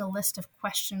 including a list of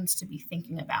questions to be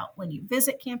thinking about when you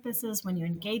visit campuses, when you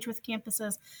engage with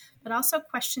campuses, but also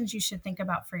questions you should think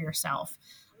about for yourself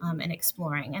and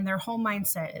exploring. And their whole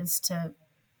mindset is to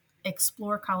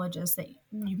explore colleges that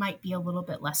you might be a little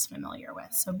bit less familiar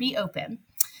with. So be open.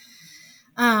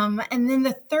 And then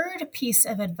the third piece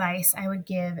of advice I would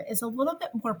give is a little bit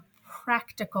more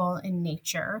practical in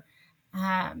nature.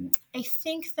 I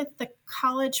think that the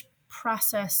college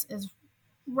process is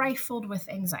rifled with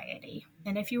anxiety.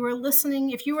 And if you are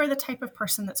the type of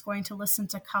person that's going to listen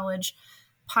to college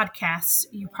podcasts,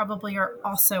 you probably are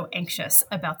also anxious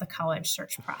about the college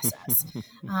search process.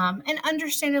 And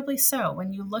understandably so.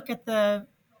 When you look at the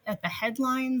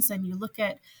headlines and you look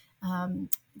at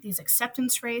these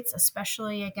acceptance rates,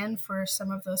 especially again for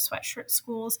some of those sweatshirt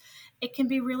schools, it can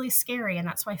be really scary. And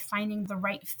that's why finding the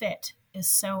right fit is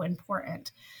so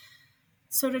important.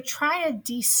 So to try to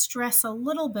de-stress a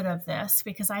little bit of this,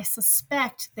 because I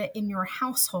suspect that in your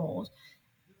household,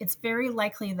 it's very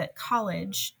likely that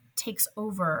college takes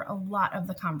over a lot of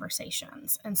the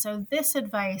conversations. And so this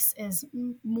advice is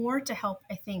more to help,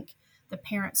 I think, the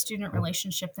parent-student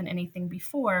relationship than anything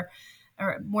before,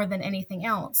 or more than anything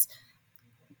else,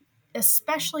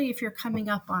 especially if you're coming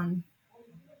up on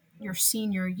your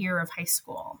senior year of high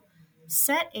school.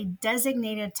 Set a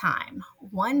designated time,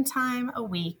 one time a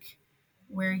week,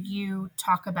 where you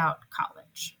talk about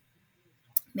college.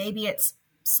 Maybe it's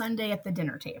Sunday at the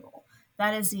dinner table.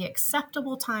 That is the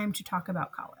acceptable time to talk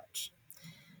about college.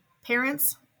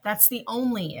 Parents, that's the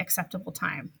only acceptable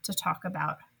time to talk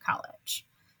about college.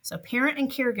 So parent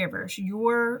and caregivers,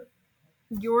 your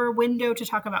window to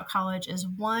talk about college is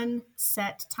one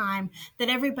set time that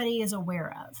everybody is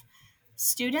aware of.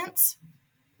 Students,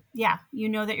 yeah, you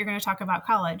know that you're going to talk about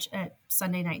college at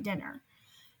Sunday night dinner.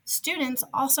 Students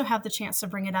also have the chance to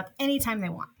bring it up anytime they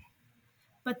want.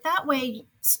 But that way,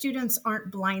 students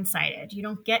aren't blindsided. You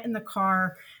don't get in the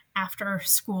car after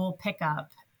school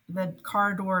pickup, the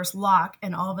car doors lock,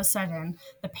 and all of a sudden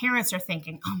the parents are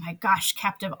thinking, oh my gosh,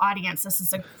 captive audience, this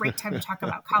is a great time to talk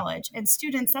about college. And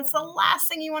students, that's the last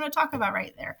thing you want to talk about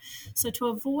right there. So to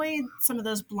avoid some of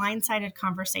those blindsided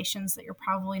conversations that you're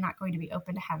probably not going to be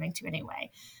open to having to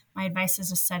anyway, my advice is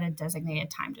to set a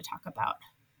designated time to talk about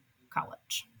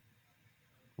college.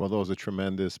 Well, those are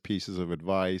tremendous pieces of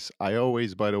advice. I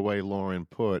always, by the way, Lauren,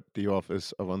 put the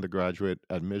Office of Undergraduate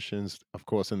Admissions, of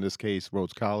course, in this case,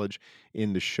 Rhodes College,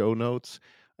 in the show notes.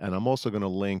 And I'm also going to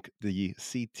link the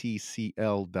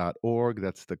ctcl.org.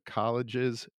 That's the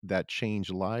Colleges That Change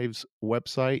Lives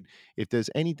website. If there's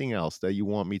anything else that you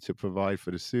want me to provide for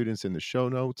the students in the show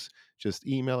notes, just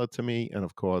email it to me. And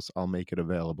of course, I'll make it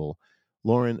available.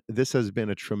 Lauren, this has been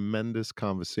a tremendous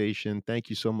conversation. Thank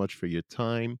you so much for your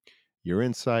time, your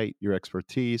insight, your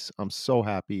expertise. I'm so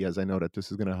happy, as I know that this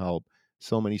is going to help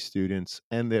so many students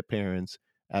and their parents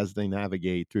as they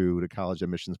navigate through the college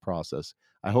admissions process.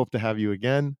 I hope to have you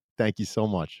again. Thank you so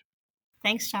much.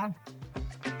 Thanks, John.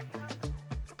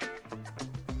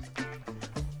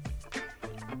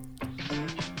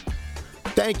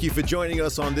 Thank you for joining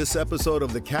us on this episode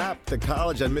of the CAP, the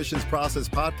College Admissions Process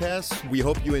Podcast. We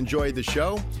hope you enjoyed the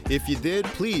show. If you did,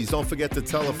 please don't forget to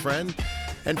tell a friend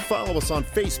and follow us on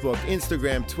Facebook,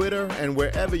 Instagram, Twitter, and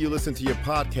wherever you listen to your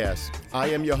podcasts. I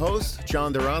am your host,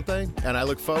 John Durante, and I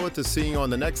look forward to seeing you on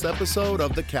the next episode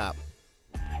of the CAP.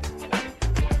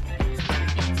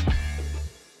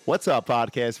 What's up,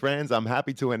 podcast friends? I'm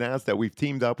happy to announce that we've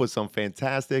teamed up with some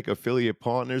fantastic affiliate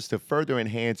partners to further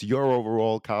enhance your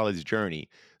overall college journey.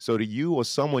 So do you or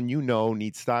someone you know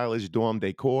need stylish dorm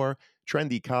decor,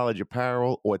 trendy college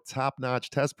apparel, or top-notch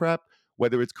test prep?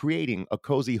 Whether it's creating a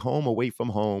cozy home away from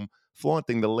home,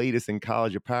 flaunting the latest in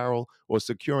college apparel, or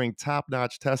securing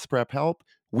top-notch test prep help,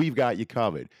 we've got you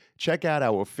covered. Check out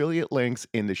our affiliate links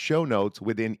in the show notes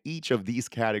within each of these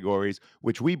categories,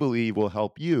 which we believe will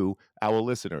help you, our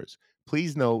listeners.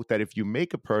 Please note that if you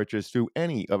make a purchase through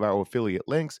any of our affiliate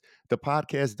links, the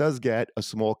podcast does get a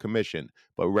small commission.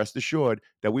 But rest assured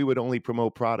that we would only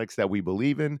promote products that we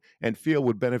believe in and feel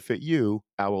would benefit you,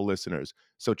 our listeners.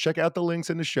 So check out the links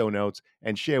in the show notes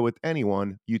and share with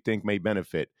anyone you think may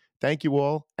benefit. Thank you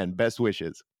all, and best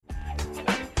wishes.